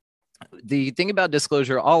 So the thing about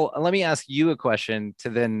disclosure, let me ask you a question to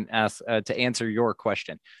then ask to answer your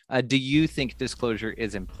question. Do you think disclosure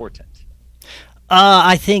is important?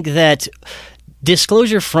 I think that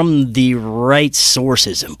disclosure from the right source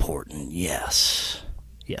is important. Yes.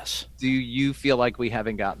 Do you feel like we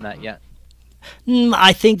haven't gotten that yet?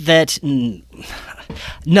 I think that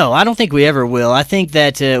no, I don't think we ever will. I think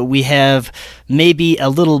that we have maybe a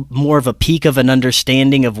little more of a peak of an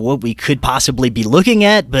understanding of what we could possibly be looking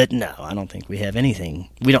at, but no, I don't think we have anything.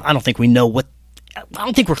 I don't think we know I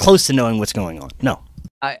don't think we're close to knowing what's going on. No.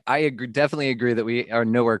 I definitely agree that we are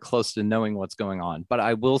nowhere close to knowing what's going on. But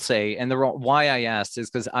I will say, and why I asked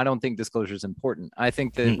is because I don't think disclosure is important. I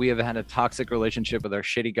think that we have had a toxic relationship with our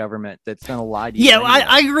shitty government that's going to lie to you. Yeah, anyway.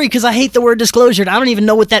 I agree, because I hate the word disclosure. I don't even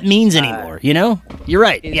know what that means anymore. You're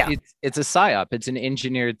right. It's a psyop. It's an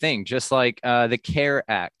engineered thing, just like the CARE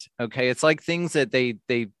Act. Okay, it's like things that they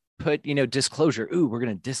put, disclosure. Ooh, we're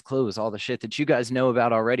going to disclose all the shit that you guys know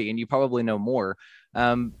about already, and you probably know more.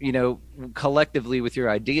 Collectively with your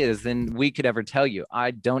ideas than we could ever tell you.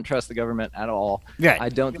 I don't trust the government at all. Right. I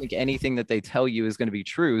don't think anything that they tell you is going to be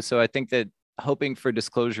true. So I think that hoping for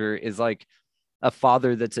disclosure is like a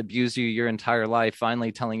father that's abused you your entire life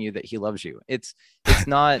finally telling you that he loves you. It's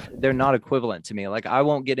not, they're not equivalent to me. Like, I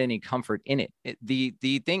won't get any comfort in it.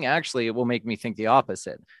 The thing actually, it will make me think the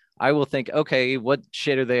opposite. I will think, okay, what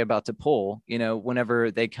shit are they about to pull?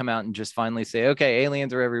 Whenever they come out and just finally say, okay,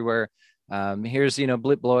 aliens are everywhere. Here's,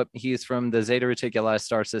 Blip Blow Up. He's from the Zeta Reticuli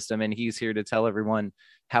star system, and he's here to tell everyone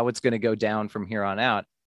how it's going to go down from here on out.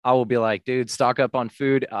 I will be like, dude, stock up on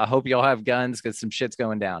food. I hope y'all have guns because some shit's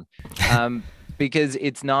going down. Because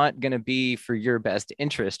it's not going to be for your best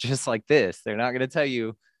interest, just like this. They're not going to tell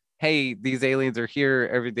you, hey, these aliens are here,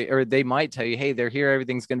 everything, or they might tell you, hey, they're here,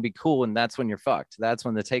 everything's going to be cool. And that's when you're fucked. That's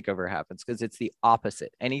when the takeover happens, because it's the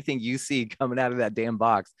opposite. Anything you see coming out of that damn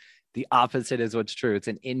box, the opposite is what's true. It's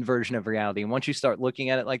an inversion of reality. And once you start looking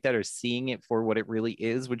at it like that, or seeing it for what it really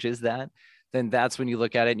is, which is that, then that's when you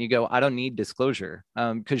look at it and you go, I don't need disclosure,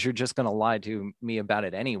 because you're just going to lie to me about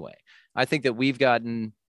it anyway. I think that we've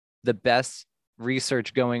gotten the best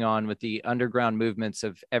research going on with the underground movements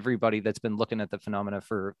of everybody that's been looking at the phenomena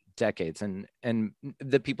for decades, and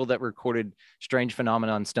the people that recorded strange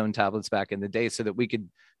phenomena on stone tablets back in the day, so that we could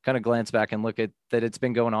kind of glance back and look at that it's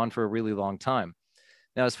been going on for a really long time.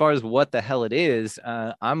 Now, as far as what the hell it is,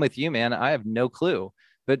 I'm with you, man. I have no clue.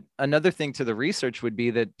 But another thing to the research would be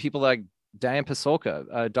that people like Diane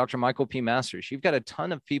Pasulka, Dr. Michael P. Masters, you've got a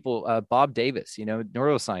ton of people, Bob Davis,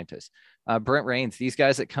 neuroscientists, Brent Rains, these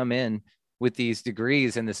guys that come in with these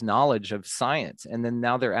degrees and this knowledge of science. And then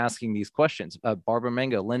now they're asking these questions. Barbara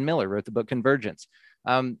Mango, Lynn Miller wrote the book Convergence.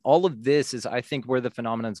 All of this is, I think, where the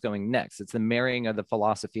phenomenon is going next. It's the marrying of the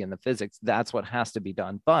philosophy and the physics. That's what has to be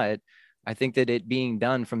done. But I think that it being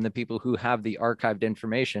done from the people who have the archived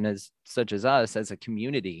information, such as us as a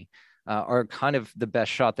community, are kind of the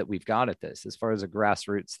best shot that we've got at this as far as a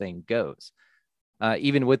grassroots thing goes.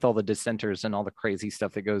 Even with all the dissenters and all the crazy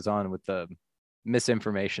stuff that goes on with the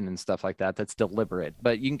misinformation and stuff like that, that's deliberate,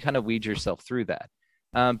 but you can kind of weed yourself through that.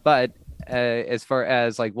 But as far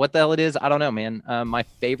as like what the hell it is, I don't know, man. My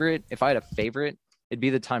favorite, if I had a favorite, it'd be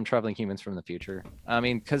the time traveling humans from the future. I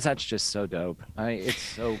mean, because that's just so dope. It's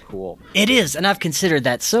so cool. It is, and I've considered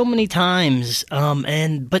that so many times.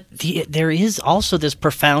 There is also this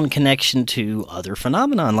profound connection to other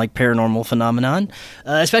phenomenon, like paranormal phenomenon,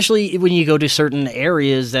 especially when you go to certain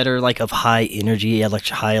areas that are like of high energy,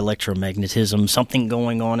 high electromagnetism. Something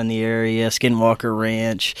going on in the area. Skinwalker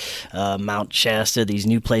Ranch, Mount Shasta. These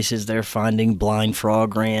new places they're finding, Blind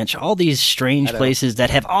Frog Ranch. All these strange places that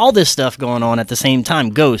have all this stuff going on at the same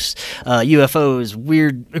time. Ghosts, UFOs,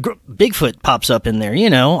 weird Bigfoot pops up in there,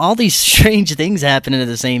 all these strange things happening at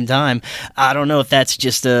the same time. I don't know if that's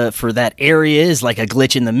just for that area is like a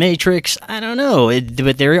glitch in the Matrix. I don't know.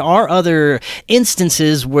 But there are other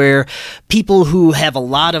instances where people who have a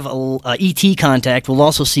lot of ET contact will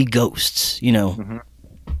also see ghosts, Mm-hmm.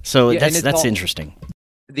 So that's interesting.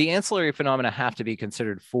 The ancillary phenomena have to be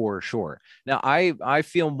considered for sure. Now, I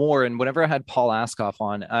feel more, and whenever I had Paul Askoff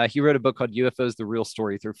on, he wrote a book called UFOs, The Real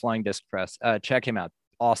Story through Flying Disc Press. Check him out.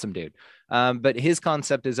 Awesome dude. But his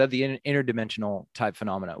concept is of the interdimensional type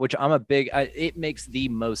phenomena, which I'm a big, it makes the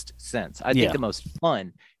most sense. I think the most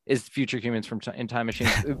fun is Future Humans in Time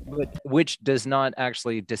Machines, which does not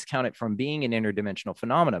actually discount it from being an interdimensional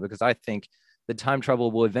phenomena, because I think the time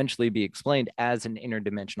travel will eventually be explained as an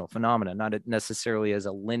interdimensional phenomena, not necessarily as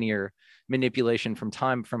a linear manipulation from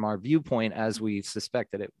time from our viewpoint, as we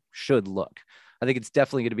suspect that it should look. I think it's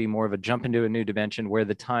definitely going to be more of a jump into a new dimension where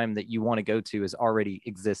the time that you want to go to is already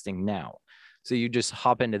existing now. So you just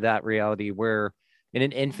hop into that reality where in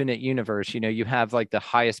an infinite universe, you have like the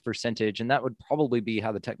highest percentage, and that would probably be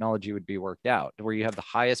how the technology would be worked out, where you have the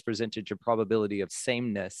highest percentage of probability of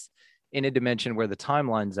sameness in a dimension where the time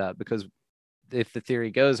lines up. Because if the theory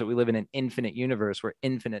goes that we live in an infinite universe where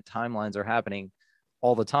infinite timelines are happening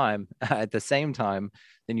all the time at the same time,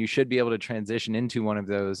 then you should be able to transition into one of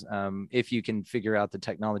those if you can figure out the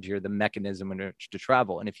technology or the mechanism in which to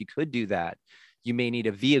travel. And if you could do that, you may need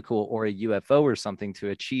a vehicle or a UFO or something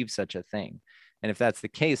to achieve such a thing. And if that's the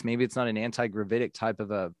case, maybe it's not an anti-gravitic type of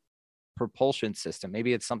a propulsion system.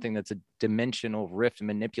 Maybe it's something that's a dimensional rift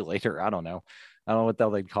manipulator. I don't know what the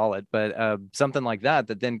hell they'd call it, but something like that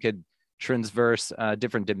then could transverse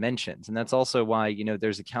different dimensions. And that's also why,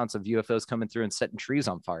 there's accounts of UFOs coming through and setting trees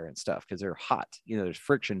on fire and stuff, because they're hot. There's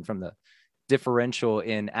friction from the differential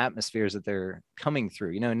in atmospheres that they're coming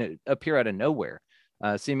through, and it appear out of nowhere,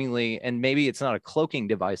 seemingly. And maybe it's not a cloaking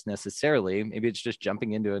device necessarily. Maybe it's just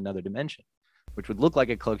jumping into another dimension, which would look like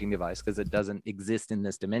a cloaking device because it doesn't exist in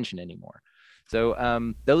this dimension anymore.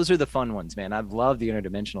 So those are the fun ones, man. I've loved the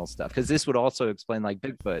interdimensional stuff, because this would also explain like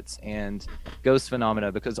Bigfoots and ghost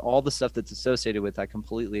phenomena, because all the stuff that's associated with, I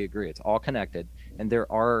completely agree. It's all connected. And there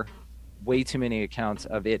are way too many accounts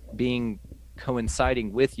of it being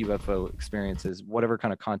coinciding with UFO experiences, whatever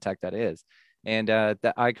kind of contact that is. And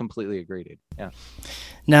that I completely agree, dude. Yeah.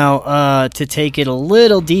 Now, to take it a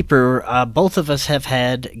little deeper, both of us have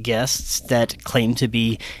had guests that claim to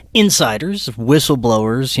be insiders,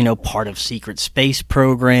 whistleblowers, part of secret space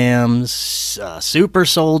programs, super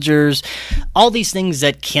soldiers, all these things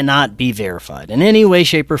that cannot be verified in any way,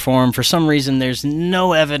 shape, or form. For some reason, there's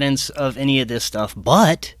no evidence of any of this stuff,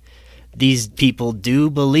 but these people do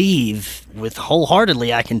believe with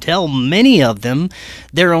wholeheartedly, I can tell many of them,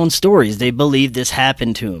 their own stories. They believe this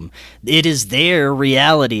happened to them. It is their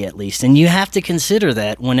reality, at least. And you have to consider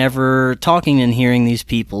that whenever talking and hearing these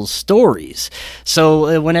people's stories.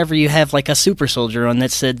 So whenever you have like a super soldier on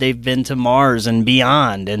that said they've been to Mars and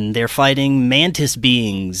beyond, and they're fighting mantis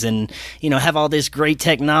beings and, have all this great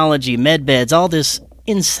technology, med beds, all this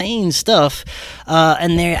insane stuff,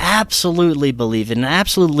 and they absolutely believe it and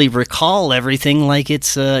absolutely recall everything like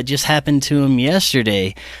it's just happened to them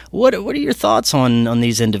yesterday. What are your thoughts on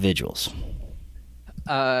these individuals?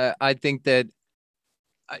 I think that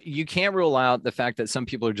you can't rule out the fact that some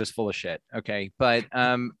people are just full of shit. Okay, but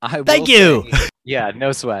Thank you. Yeah,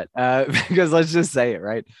 no sweat. Because let's just say it,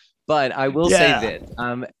 right? But I will say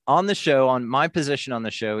that on the show, on my position on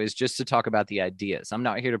the show is just to talk about the ideas. I'm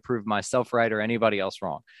not here to prove myself right or anybody else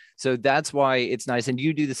wrong. So that's why it's nice. And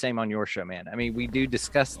you do the same on your show, man. I mean, we do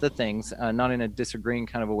discuss the things, not in a disagreeing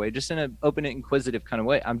kind of a way, just in an open and inquisitive kind of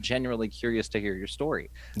way. I'm genuinely curious to hear your story.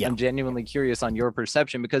 Yeah. I'm genuinely curious on your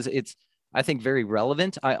perception, because it's, I think, very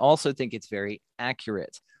relevant. I also think it's very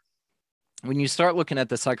accurate. When you start looking at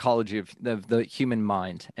the psychology of the human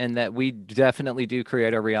mind, and that we definitely do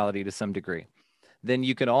create our reality to some degree, then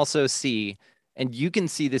you can also see, and you can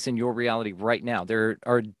see this in your reality right now. There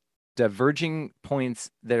are diverging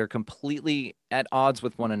points that are completely at odds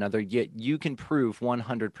with one another, yet you can prove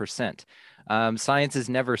 100%. Science is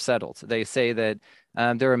never settled. They say that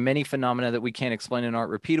there are many phenomena that we can't explain and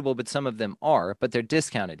aren't repeatable, but some of them are, but they're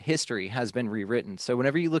discounted. History has been rewritten. So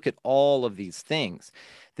whenever you look at all of these things,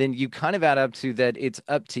 then you kind of add up to that it's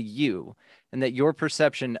up to you, and that your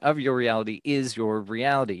perception of your reality is your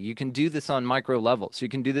reality. You can do this on micro levels. You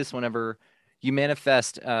can do this whenever you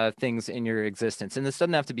manifest things in your existence. And this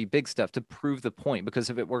doesn't have to be big stuff to prove the point, because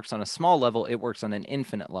if it works on a small level, it works on an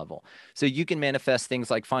infinite level. So you can manifest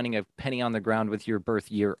things like finding a penny on the ground with your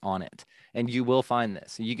birth year on it, and you will find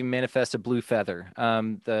this. You can manifest a blue feather.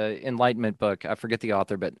 The Enlightenment book, I forget the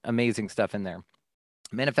author, but amazing stuff in there.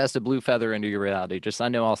 Manifest a blue feather into your reality. Just, I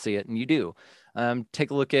know I'll see it, and you do.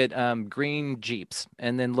 Take a look at green Jeeps,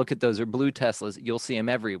 and then look at those, or blue Teslas. You'll see them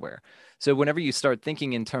everywhere. So whenever you start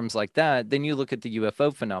thinking in terms like that, then you look at the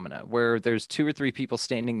UFO phenomena, where there's 2 or 3 people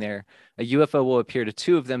standing there. A UFO will appear to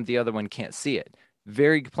 2 of them. The other one can't see it.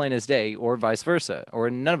 Very plain as day, or vice versa,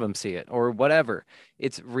 or none of them see it, or whatever.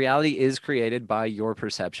 It's reality is created by your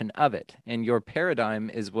perception of it. And your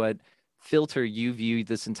paradigm is what filter you view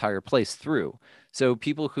this entire place through. So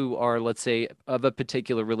people who are, let's say, of a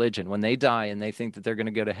particular religion, when they die and they think that they're going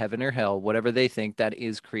to go to heaven or hell, whatever they think, that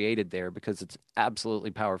is created there, because it's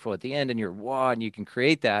absolutely powerful at the end, and you're, wow, and you can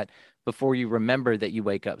create that before you remember that you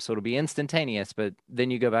wake up. So it'll be instantaneous, but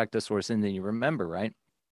then you go back to source and then you remember, right?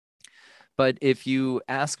 But if you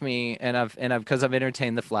ask me, and I've because I've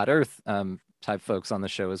entertained the flat earth type folks on the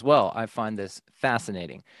show as well, I find this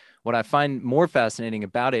fascinating. What I find more fascinating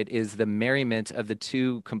about it is the merriment of the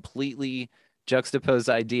 2 completely juxtaposed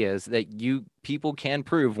ideas that people can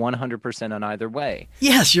prove 100% on either way.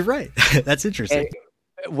 Yes, you're right. That's interesting.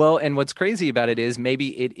 And what's crazy about it is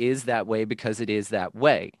maybe it is that way because it is that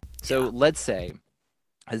way. So let's say,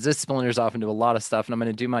 as this splinters off into a lot of stuff, and I'm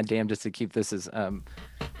going to do my damnedest to keep this as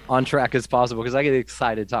on track as possible, because I get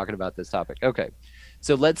excited talking about this topic. Okay.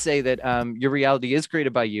 So let's say that your reality is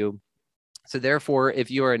created by you. So therefore, if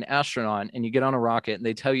you are an astronaut and you get on a rocket and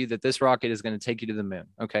they tell you that this rocket is going to take you to the moon,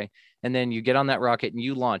 okay, and then you get on that rocket and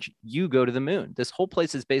you launch, you go to the moon. This whole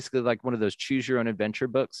place is basically like one of those choose your own adventure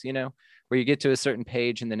books, you know, where you get to a certain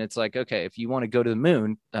page and then it's like, okay, if you want to go to the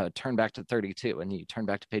moon, turn back to 32, and you turn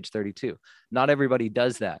back to page 32. Not everybody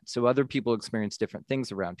does that. So other people experience different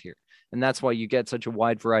things around here. And that's why you get such a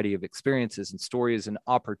wide variety of experiences and stories and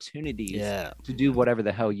opportunities to do whatever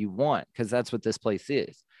the hell you want, because that's what this place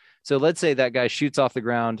is. So let's say that guy shoots off the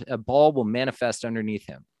ground, a ball will manifest underneath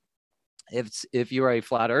him. If you're a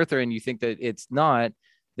flat earther and you think that it's not,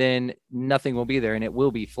 then nothing will be there and it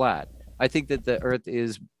will be flat. I think that the earth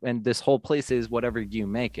is, and this whole place is, whatever you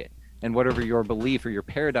make it. And whatever your belief or your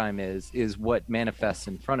paradigm is what manifests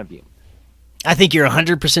in front of you. I think you're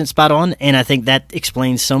 100% spot on, and I think that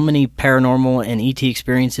explains so many paranormal and ET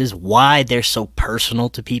experiences, why they're so personal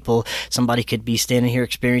to people. Somebody could be standing here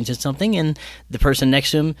experiencing something, and the person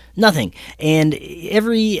next to him, nothing. And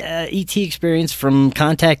every ET experience from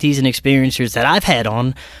contactees and experiencers that I've had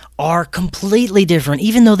on are completely different.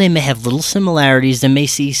 Even though they may have little similarities, they may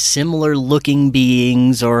see similar looking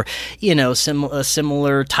beings, or, you know,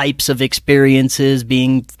 similar types of experiences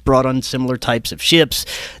being brought on similar types of ships.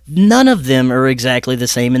 None of them are exactly the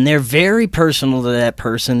same, and they're very personal to that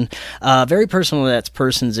person, very personal to that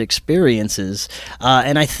person's experiences.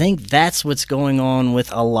 And I think that's what's going on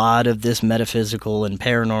with a lot of this metaphysical and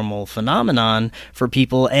paranormal phenomenon for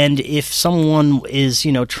people. And if someone is,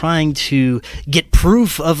 you know, trying to get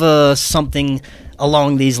proof of something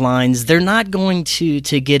along these lines, they're not going to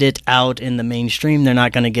get it out in the mainstream. They're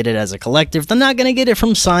not going to get it as a collective. They're not going to get it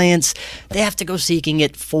from science. They have to go seeking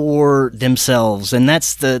it for themselves. And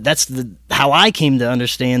that's how I came to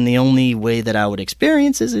understand the only way that I would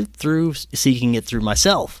experience is through seeking it through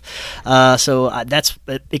myself.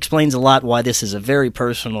 It explains a lot why this is a very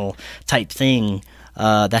personal type thing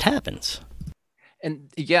that happens.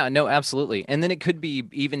 And yeah, no, absolutely. And then it could be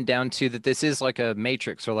even down to that this is like a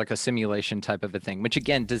matrix or like a simulation type of a thing, which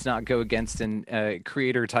again does not go against an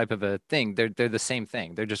creator type of a thing. They're the same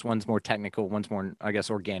thing. They're just, one's more technical, one's more, I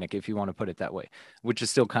guess, organic, if you want to put it that way, which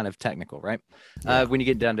is still kind of technical, right? Yeah. When you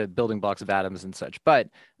get down to building blocks of atoms and such. But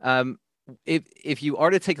if you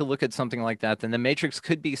are to take a look at something like that, then the matrix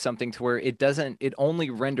could be something to where it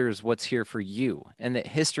only renders what's here for you, and that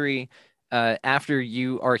history, after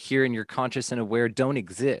you are here and you're conscious and aware, don't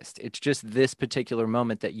exist. It's just this particular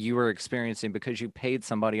moment that you are experiencing because you paid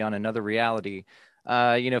somebody on another reality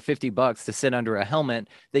 $50 to sit under a helmet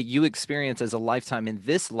that you experience as a lifetime in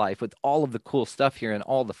this life with all of the cool stuff here and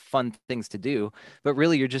all the fun things to do. But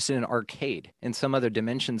really, you're just in an arcade in some other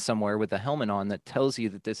dimension somewhere with a helmet on that tells you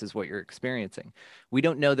that this is what you're experiencing. We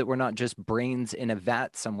don't know that we're not just brains in a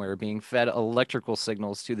vat somewhere being fed electrical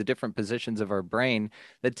signals to the different positions of our brain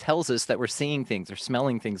that tells us that we're seeing things or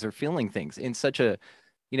smelling things or feeling things in such a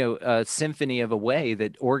symphony of a way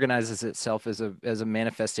that organizes itself as a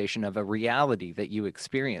manifestation of a reality that you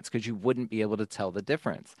experience, because you wouldn't be able to tell the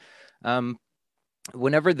difference.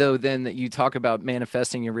 Whenever though, then that you talk about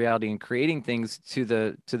manifesting your reality and creating things to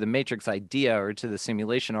the matrix idea or to the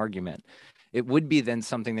simulation argument, it would be then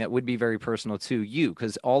something that would be very personal to you,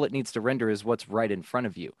 because all it needs to render is what's right in front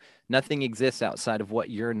of you. Nothing exists outside of what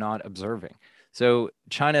you're not observing. So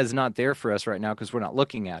China is not there for us right now because we're not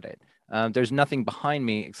looking at it. There's nothing behind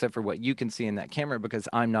me except for what you can see in that camera because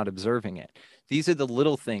I'm not observing it. These are the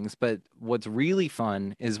little things, but what's really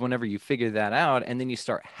fun is whenever you figure that out and then you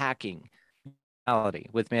start hacking reality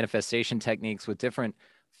with manifestation techniques, with different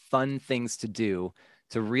fun things to do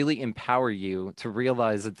to really empower you to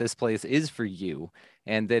realize that this place is for you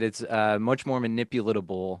and that it's much more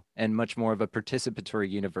manipulatable and much more of a participatory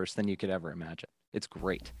universe than you could ever imagine. It's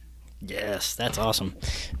great. Yes, that's awesome.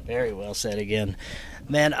 Very well said again.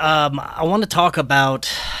 Man, I want to talk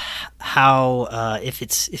about how if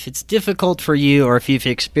it's difficult for you or if you've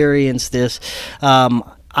experienced this,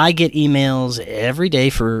 I get emails every day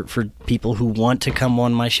for people who want to come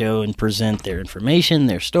on my show and present their information,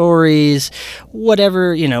 their stories,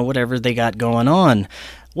 whatever they got going on.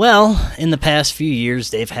 Well, in the past few years,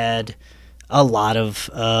 they've had a lot of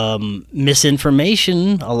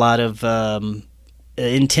misinformation, a lot of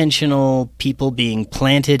intentional people being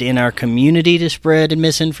planted in our community to spread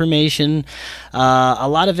misinformation, a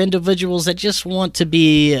lot of individuals that just want to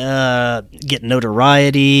get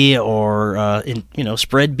notoriety or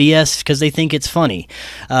spread BS because they think it's funny.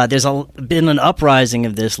 There's been an uprising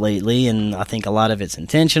of this lately, and I think a lot of it's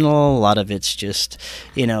intentional, a lot of it's just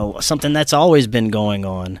something that's always been going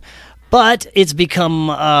on. But it's become,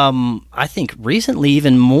 I think, recently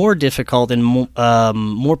even more difficult and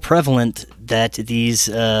more prevalent that these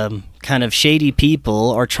kind of shady people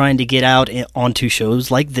are trying to get out onto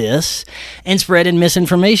shows like this and spread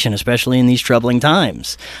misinformation, especially in these troubling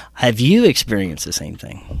times. Have you experienced the same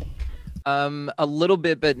thing? A little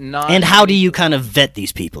bit, but not. And how do you kind of vet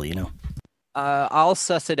these people, I'll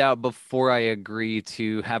suss it out before I agree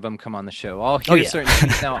to have them come on the show. I'll hear certain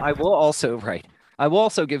things. Now, I will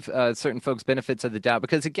also give certain folks benefits of the doubt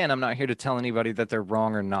because, again, I'm not here to tell anybody that they're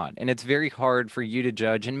wrong or not. And it's very hard for you to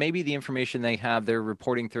judge. And maybe the information they have, they're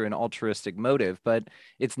reporting through an altruistic motive, but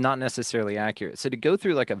it's not necessarily accurate. So to go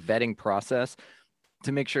through like a vetting process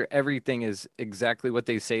to make sure everything is exactly what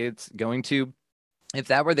they say it's going to, if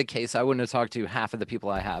that were the case, I wouldn't have talked to half of the people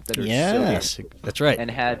I have that are yes, that's right, and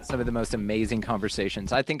had some of the most amazing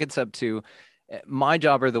conversations. I think it's up to my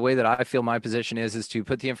job, or the way that I feel my position is to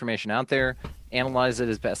put the information out there, analyze it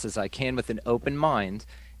as best as I can with an open mind,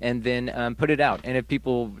 and then put it out. And if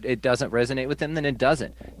it doesn't resonate with them, then it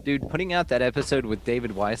doesn't. Dude, putting out that episode with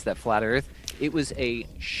David Weiss, that Flat Earth, it was a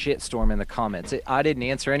shitstorm in the comments. I didn't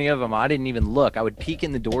answer any of them. I didn't even look. I would peek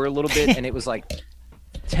in the door a little bit, and it was like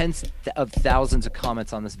tens of thousands of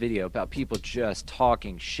comments on this video about people just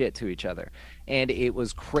talking shit to each other. And it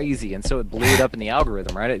was crazy. And so it blew it up in the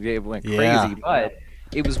algorithm, right? It went crazy. Yeah. But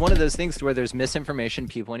it was one of those things to where there's misinformation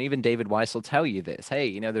people, and even David Weiss will tell you this.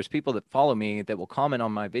 Hey, there's people that follow me that will comment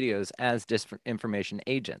on my videos as disinformation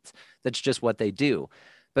agents. That's just what they do.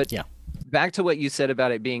 But back to what you said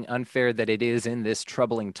about it being unfair that it is in this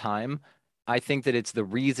troubling time, I think that it's the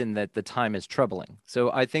reason that the time is troubling.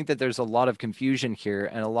 So I think that there's a lot of confusion here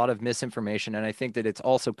and a lot of misinformation. And I think that it's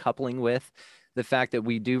also coupling with the fact that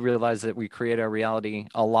we do realize that we create our reality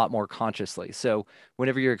a lot more consciously. So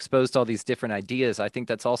whenever you're exposed to all these different ideas, I think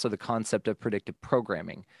that's also the concept of predictive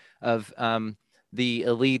programming, of the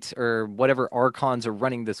elite or whatever archons are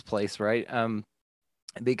running this place, right?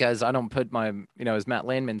 Because I don't put as Matt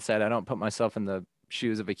Landman said, I don't put myself in the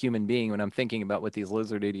shoes of a human being when I'm thinking about what these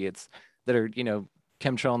lizard idiots that are,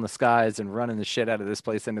 chemtrail in the skies and running the shit out of this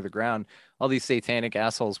place into the ground, all these satanic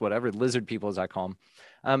assholes, whatever, lizard people as I call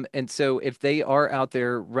them. And so if they are out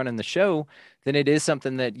there running the show, then it is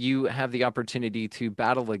something that you have the opportunity to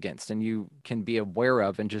battle against and you can be aware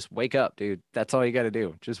of, and just wake up, dude. That's all you got to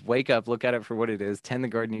do. Just wake up, look at it for what it is, tend the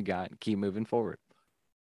garden you got, and keep moving forward.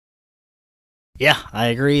 Yeah, I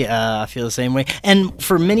agree. I feel the same way. And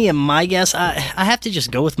for many of my guests, I have to just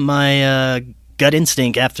go with my gut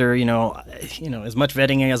instinct after, as much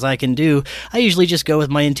vetting as I can do. I usually just go with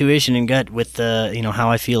my intuition and gut with, how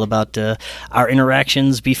I feel about our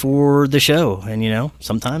interactions before the show. And,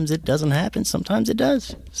 sometimes it doesn't happen. Sometimes it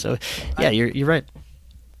does. So, yeah, you're right.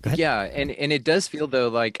 Yeah, and it does feel though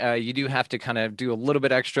like you do have to kind of do a little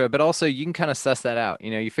bit extra, but also you can kind of suss that out.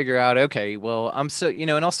 You figure out, okay, well, I'm so,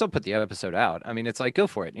 and I'll still put the episode out. I mean, it's like, go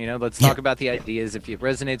for it. Let's talk about the ideas. If it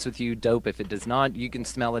resonates with you, dope. If it does not, you can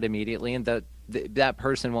smell it immediately, and that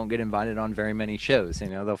person won't get invited on very many shows.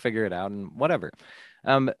 They'll figure it out and whatever.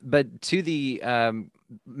 But to the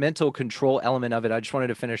mental control element of it, I just wanted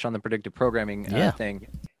to finish on the predictive programming thing.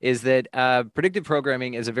 Is that predictive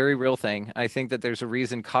programming is a very real thing. I think that there's a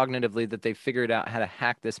reason cognitively that they figured out how to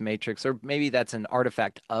hack this matrix, or maybe that's an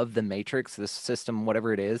artifact of the matrix, this system,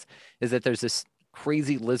 whatever it is that there's this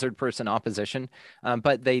crazy lizard person opposition,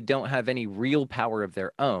 but they don't have any real power of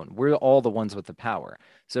their own. We're all the ones with the power.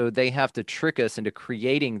 So they have to trick us into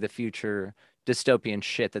creating the future dystopian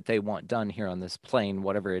shit that they want done here on this plane,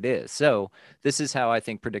 whatever it is. So this is how I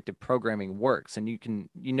think predictive programming works. And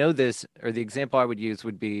this, or the example I would use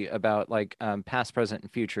would be about like past, present,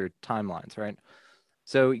 and future timelines, right?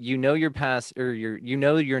 So your past, or your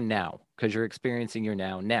now, because you're experiencing your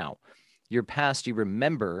now. Your past you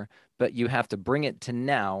remember, but you have to bring it to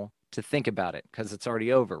now to think about it because it's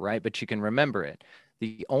already over, right? But you can remember it.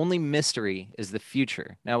 The only mystery is the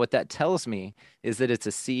future. Now, what that tells me is that it's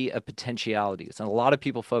a sea of potentialities. And a lot of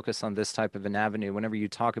people focus on this type of an avenue whenever you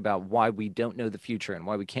talk about why we don't know the future and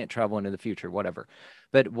why we can't travel into the future, whatever.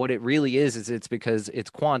 But what it really is it's because it's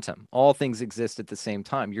quantum. All things exist at the same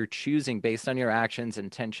time. You're choosing based on your actions,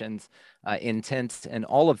 intentions, intents, and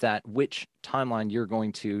all of that, which timeline you're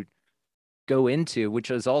going to go into, which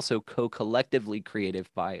is also collectively created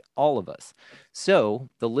by all of us. So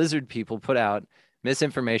the lizard people put out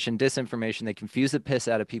misinformation, disinformation. They confuse the piss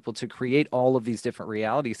out of people to create all of these different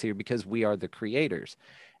realities here because we are the creators.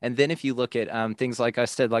 And then if you look at things like I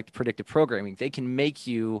said, like predictive programming, they can make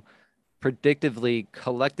you predictively,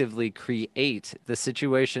 collectively create the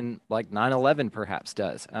situation like 9/11 perhaps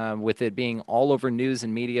does, with it being all over news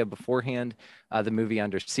and media beforehand. The movie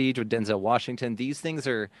Under Siege with Denzel Washington. These things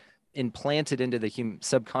are implanted into the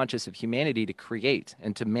subconscious of humanity to create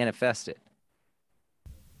and to manifest it.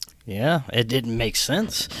 Yeah, it didn't make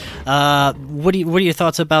sense. What are your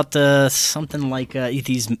thoughts about something like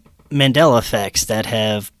these Mandela effects that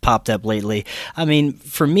have popped up lately? I mean,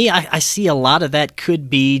 for me, I see a lot of that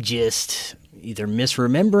could be just either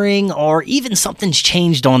misremembering or even something's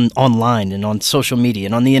changed online and on social media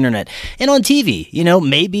and on the internet and on TV.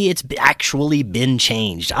 Maybe it's actually been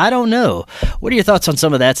changed. I don't know. What are your thoughts on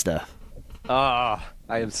some of that stuff?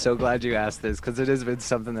 I am so glad you asked this because it has been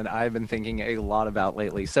something that I've been thinking a lot about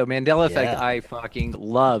lately. So Mandela Effect, I fucking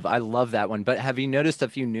love. I love that one. But have you noticed a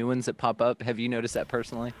few new ones that pop up? Have you noticed that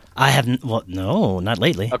personally? I haven't. Well, no, not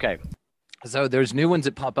lately. Okay. So there's new ones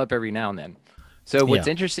that pop up every now and then. So what's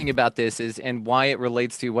interesting about this is, and why it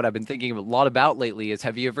relates to what I've been thinking a lot about lately is,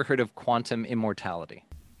 have you ever heard of quantum immortality?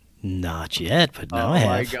 Not yet, but now I have.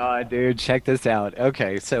 Oh my God, dude, check this out.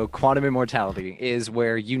 Okay, so quantum immortality is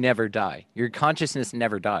where you never die. Your consciousness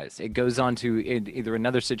never dies. It goes on to either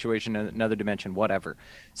another situation, another dimension, whatever.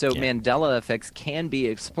 So Mandela effects can be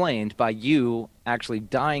explained by you actually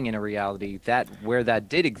dying in a reality where that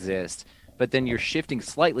did exist, but then you're shifting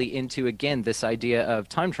slightly into, again, this idea of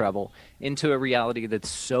time travel into a reality that's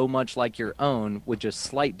so much like your own with just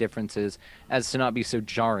slight differences as to not be so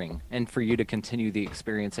jarring and for you to continue the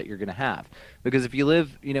experience that you're going to have. Because if you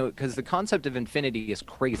live, because the concept of infinity is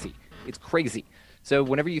crazy. It's crazy. So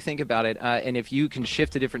whenever you think about it, and if you can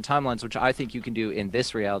shift to different timelines, which I think you can do in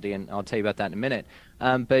this reality, and I'll tell you about that in a minute,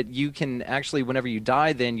 but you can actually, whenever you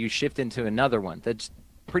die, then you shift into another one that's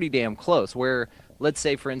pretty damn close, where let's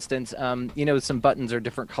say, for instance, some buttons are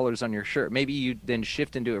different colors on your shirt. Maybe you then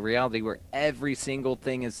shift into a reality where every single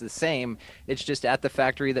thing is the same. It's just at the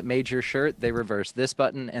factory that made your shirt, they reversed this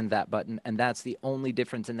button and that button, and that's the only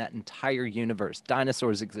difference in that entire universe.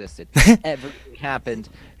 Dinosaurs existed. Everything happened.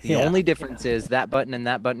 The only difference is that button and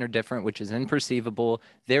that button are different, which is imperceivable.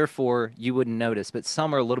 Therefore, you wouldn't notice. But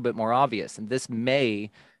some are a little bit more obvious, and this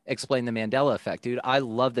may explain the Mandela effect. Dude, I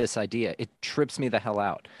love this idea. It trips me the hell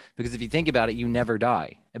out because if you think about it, you never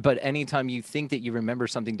die. But anytime you think that you remember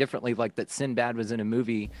something differently, like that Sinbad was in a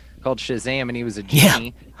movie called Shazam and he was a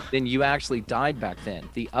genie, then you actually died back then.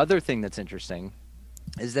 The other thing that's interesting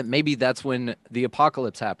is that maybe that's when the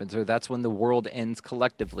apocalypse happens, or that's when the world ends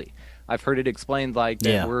collectively. I've heard it explained like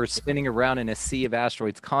that we're spinning around in a sea of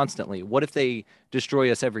asteroids constantly. What if they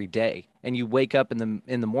destroy us every day and you wake up in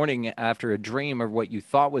the morning after a dream or what you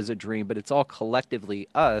thought was a dream, but it's all collectively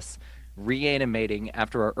us reanimating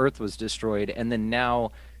after our Earth was destroyed, and then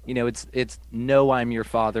now, you know, it's no, I'm your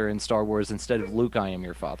father in Star Wars instead of Luke, I am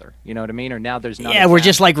your father. You know what I mean? Or now there's not. Yeah, we're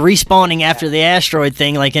just like respawning after the asteroid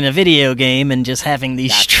thing, like in a video game, and just having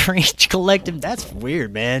these strange collective. That's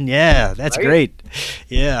weird, man. Yeah, that's great.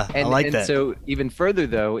 Yeah, I like that. And so even further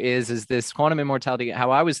though is this quantum immortality. How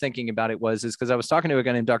I was thinking about it is because I was talking to a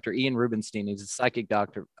guy named Dr. Ian Rubinstein. He's a psychic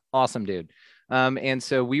doctor, awesome dude. And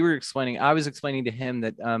so I was explaining to him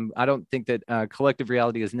that I don't think that collective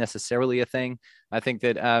reality is necessarily a thing. I think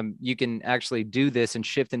that you can actually do this and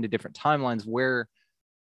shift into different timelines, where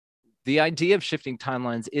the idea of shifting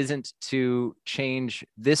timelines isn't to change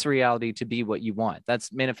this reality to be what you want.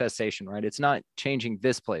 That's manifestation, right? It's not changing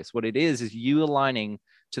this place. What it is you aligning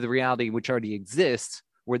to the reality which already exists,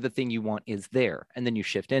 where the thing you want is there, and then you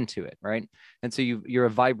shift into it, right? And so you're a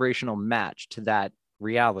vibrational match to that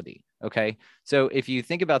reality. Okay. So if you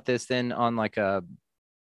think about this, then on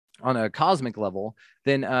a cosmic level,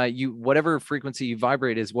 then whatever frequency you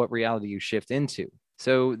vibrate is what reality you shift into.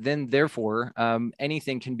 So then therefore,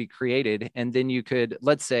 anything can be created. And then you could,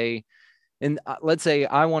 let's say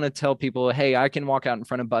I want to tell people, hey, I can walk out in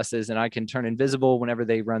front of buses and I can turn invisible whenever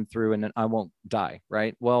they run through and I won't die.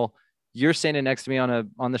 Right. Well, you're standing next to me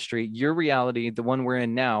on the street. Your reality, the one we're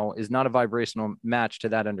in now, is not a vibrational match to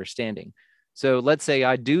that understanding. So let's say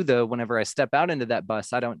I do, though, whenever I step out into that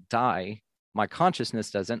bus, I don't die. My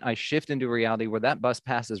consciousness doesn't. I shift into a reality where that bus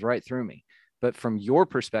passes right through me. But from your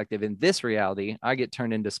perspective, in this reality, I get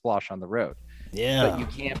turned into Splosh on the road. Yeah. But you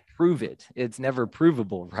can't prove it. It's never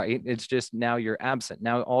provable, right? It's just now you're absent.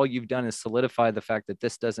 Now all you've done is solidify the fact that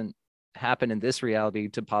this doesn't happen in this reality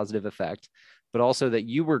to positive effect, but also that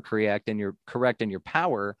you were correct and you're correct in your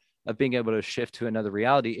power of being able to shift to another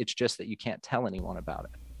reality. It's just that you can't tell anyone about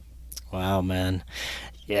it. Wow, man.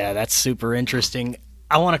 Yeah, that's super interesting.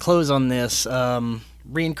 I want to close on this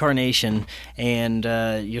reincarnation and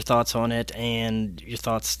your thoughts on it, and your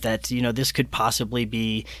thoughts that, this could possibly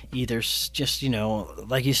be either just,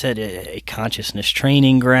 like you said, a consciousness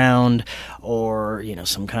training ground, or,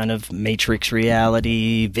 some kind of matrix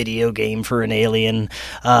reality video game for an alien.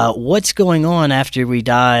 What's going on after we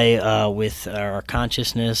die with our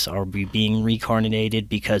consciousness? Are we being reincarnated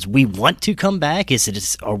because we want to come back?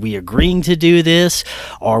 Are we agreeing to do this?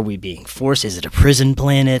 Are we being forced? Is it a prison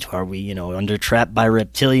planet? Are we, under trapped by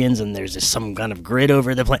reptilians and there's some kind of grid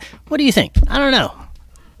over the planet? What do you think? I don't know.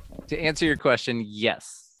 To answer your question,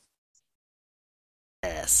 yes.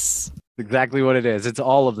 Yes. Exactly what it is. It's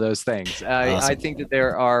all of those things. Awesome. I think that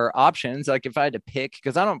there are options. Like if I had to pick,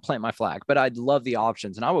 because I don't plant my flag, but I'd love the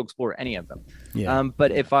options and I will explore any of them. Yeah.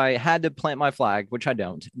 But if I had to plant my flag, which I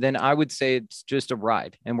don't, then I would say it's just a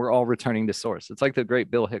ride and we're all returning to source. It's like the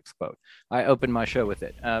great Bill Hicks quote. I opened my show with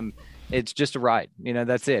it. It's just a ride.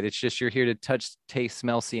 That's it. It's just, you're here to touch, taste,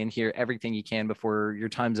 smell, see, and hear everything you can before your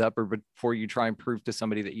time's up or before you try and prove to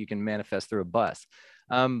somebody that you can manifest through a bus.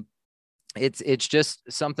 It's just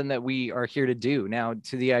something that we are here to do. Now,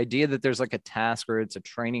 to the idea that there's like a task or it's a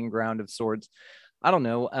training ground of sorts, I don't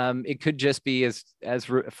know. It could just be as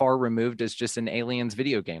far removed as just an Aliens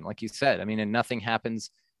video game, like you said. I mean, and nothing happens.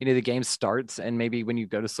 The game starts and maybe when you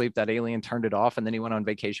go to sleep, that alien turned it off and then he went on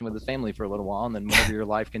vacation with his family for a little while. And then whenever your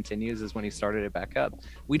life continues is when he started it back up.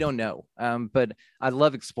 We don't know. But I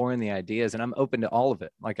love exploring the ideas and I'm open to all of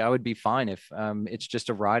it. Like I would be fine if it's just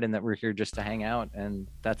a ride and that we're here just to hang out and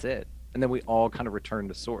that's it. And then we all kind of return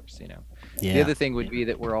to source, Yeah. The other thing would be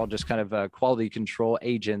that we're all just kind of quality control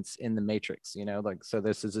agents in the matrix, so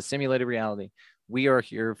this is a simulated reality. We are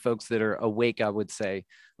here, folks that are awake, I would say,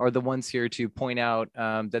 are the ones here to point out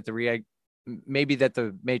that maybe that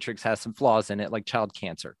the matrix has some flaws in it, like child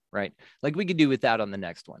cancer, right? Like we could do with that on the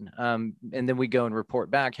next one. And then we go and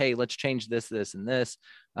report back, hey, let's change this, this, and this.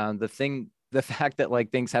 The fact that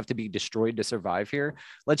like things have to be destroyed to survive here,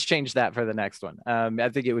 let's change that for the next one. I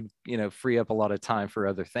think it would, free up a lot of time for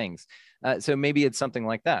other things. So maybe it's something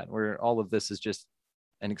like that, where all of this is just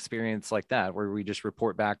an experience like that, where we just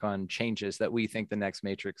report back on changes that we think the next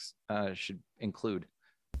matrix should include.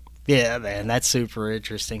 Yeah, man, that's super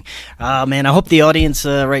interesting. Man, I hope the audience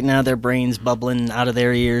right now, their brains bubbling out of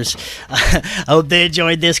their ears. I hope they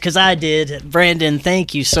enjoyed this because I did. Brandon,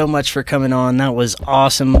 thank you so much for coming on. That was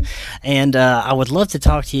awesome. And I would love to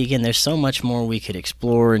talk to you again. There's so much more we could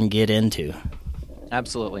explore and get into.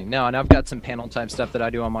 Absolutely. No, and I've got some panel type stuff that I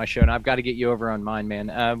do on my show, and I've got to get you over on mine,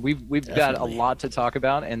 man. We've got a lot to talk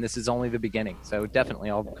about, and this is only the beginning. So definitely,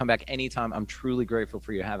 I'll come back anytime. I'm truly grateful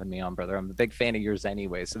for you having me on, brother. I'm a big fan of yours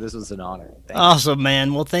anyway, so this was an honor. Awesome,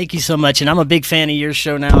 man. Well, thank you so much, and I'm a big fan of your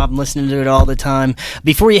show now. I'm listening to it all the time.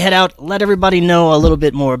 Before you head out, let everybody know a little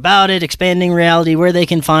bit more about it, Expanding Reality, where they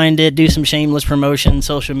can find it, do some shameless promotion,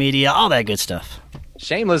 social media, all that good stuff.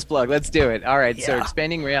 Shameless plug. Let's do it. All right. Yeah. So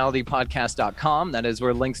expandingrealitypodcast.com. That is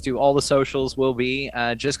where links to all the socials will be.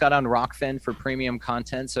 Just got on Rockfin for premium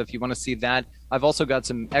content. So if you want to see that, I've also got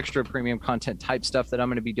some extra premium content type stuff that I'm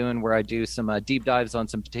going to be doing where I do some deep dives on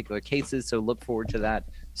some particular cases. So look forward to that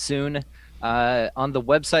soon. On the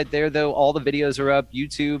website there, though, all the videos are up.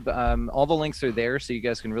 YouTube, all the links are there, so you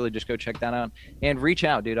guys can really just go check that out and reach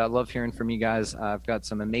out, dude. I love hearing from you guys. I've got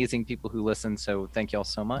some amazing people who listen, so thank y'all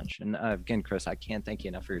so much. And again, Chris, I can't thank you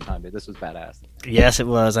enough for your time, dude. This was badass. Yes, it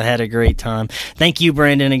was. I had a great time. Thank you,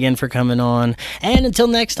 Brandon, again for coming on. And until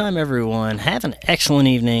next time, everyone, have an excellent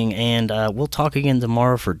evening, and we'll talk again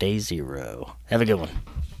tomorrow for Day 0. Have a good one.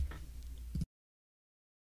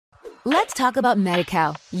 Let's talk about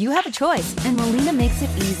Medi-Cal. You have a choice, and Molina makes it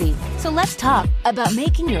easy. So let's talk about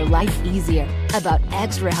making your life easier, about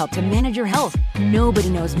extra help to manage your health. Nobody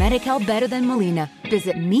knows Medi-Cal better than Molina.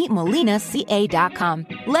 Visit meetmolinaca.com.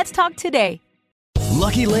 Let's talk today.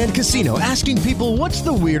 Lucky Land Casino, asking people, what's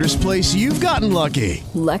the weirdest place you've gotten lucky?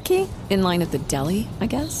 Lucky? In line at the deli, I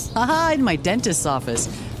guess? Aha, in my dentist's office.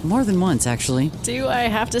 More than once, actually. Do I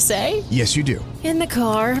have to say? Yes, you do. In the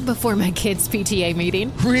car before my kids' PTA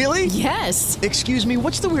meeting. Really? Yes. Excuse me,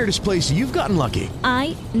 what's the weirdest place you've gotten lucky?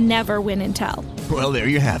 I never win and tell. Well, there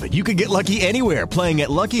you have it. You can get lucky anywhere, playing at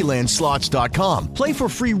LuckyLandSlots.com. Play for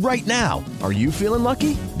free right now. Are you feeling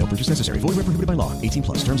lucky? No purchase necessary. Void where prohibited by law.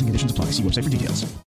 18+. Terms and conditions apply. See website for details.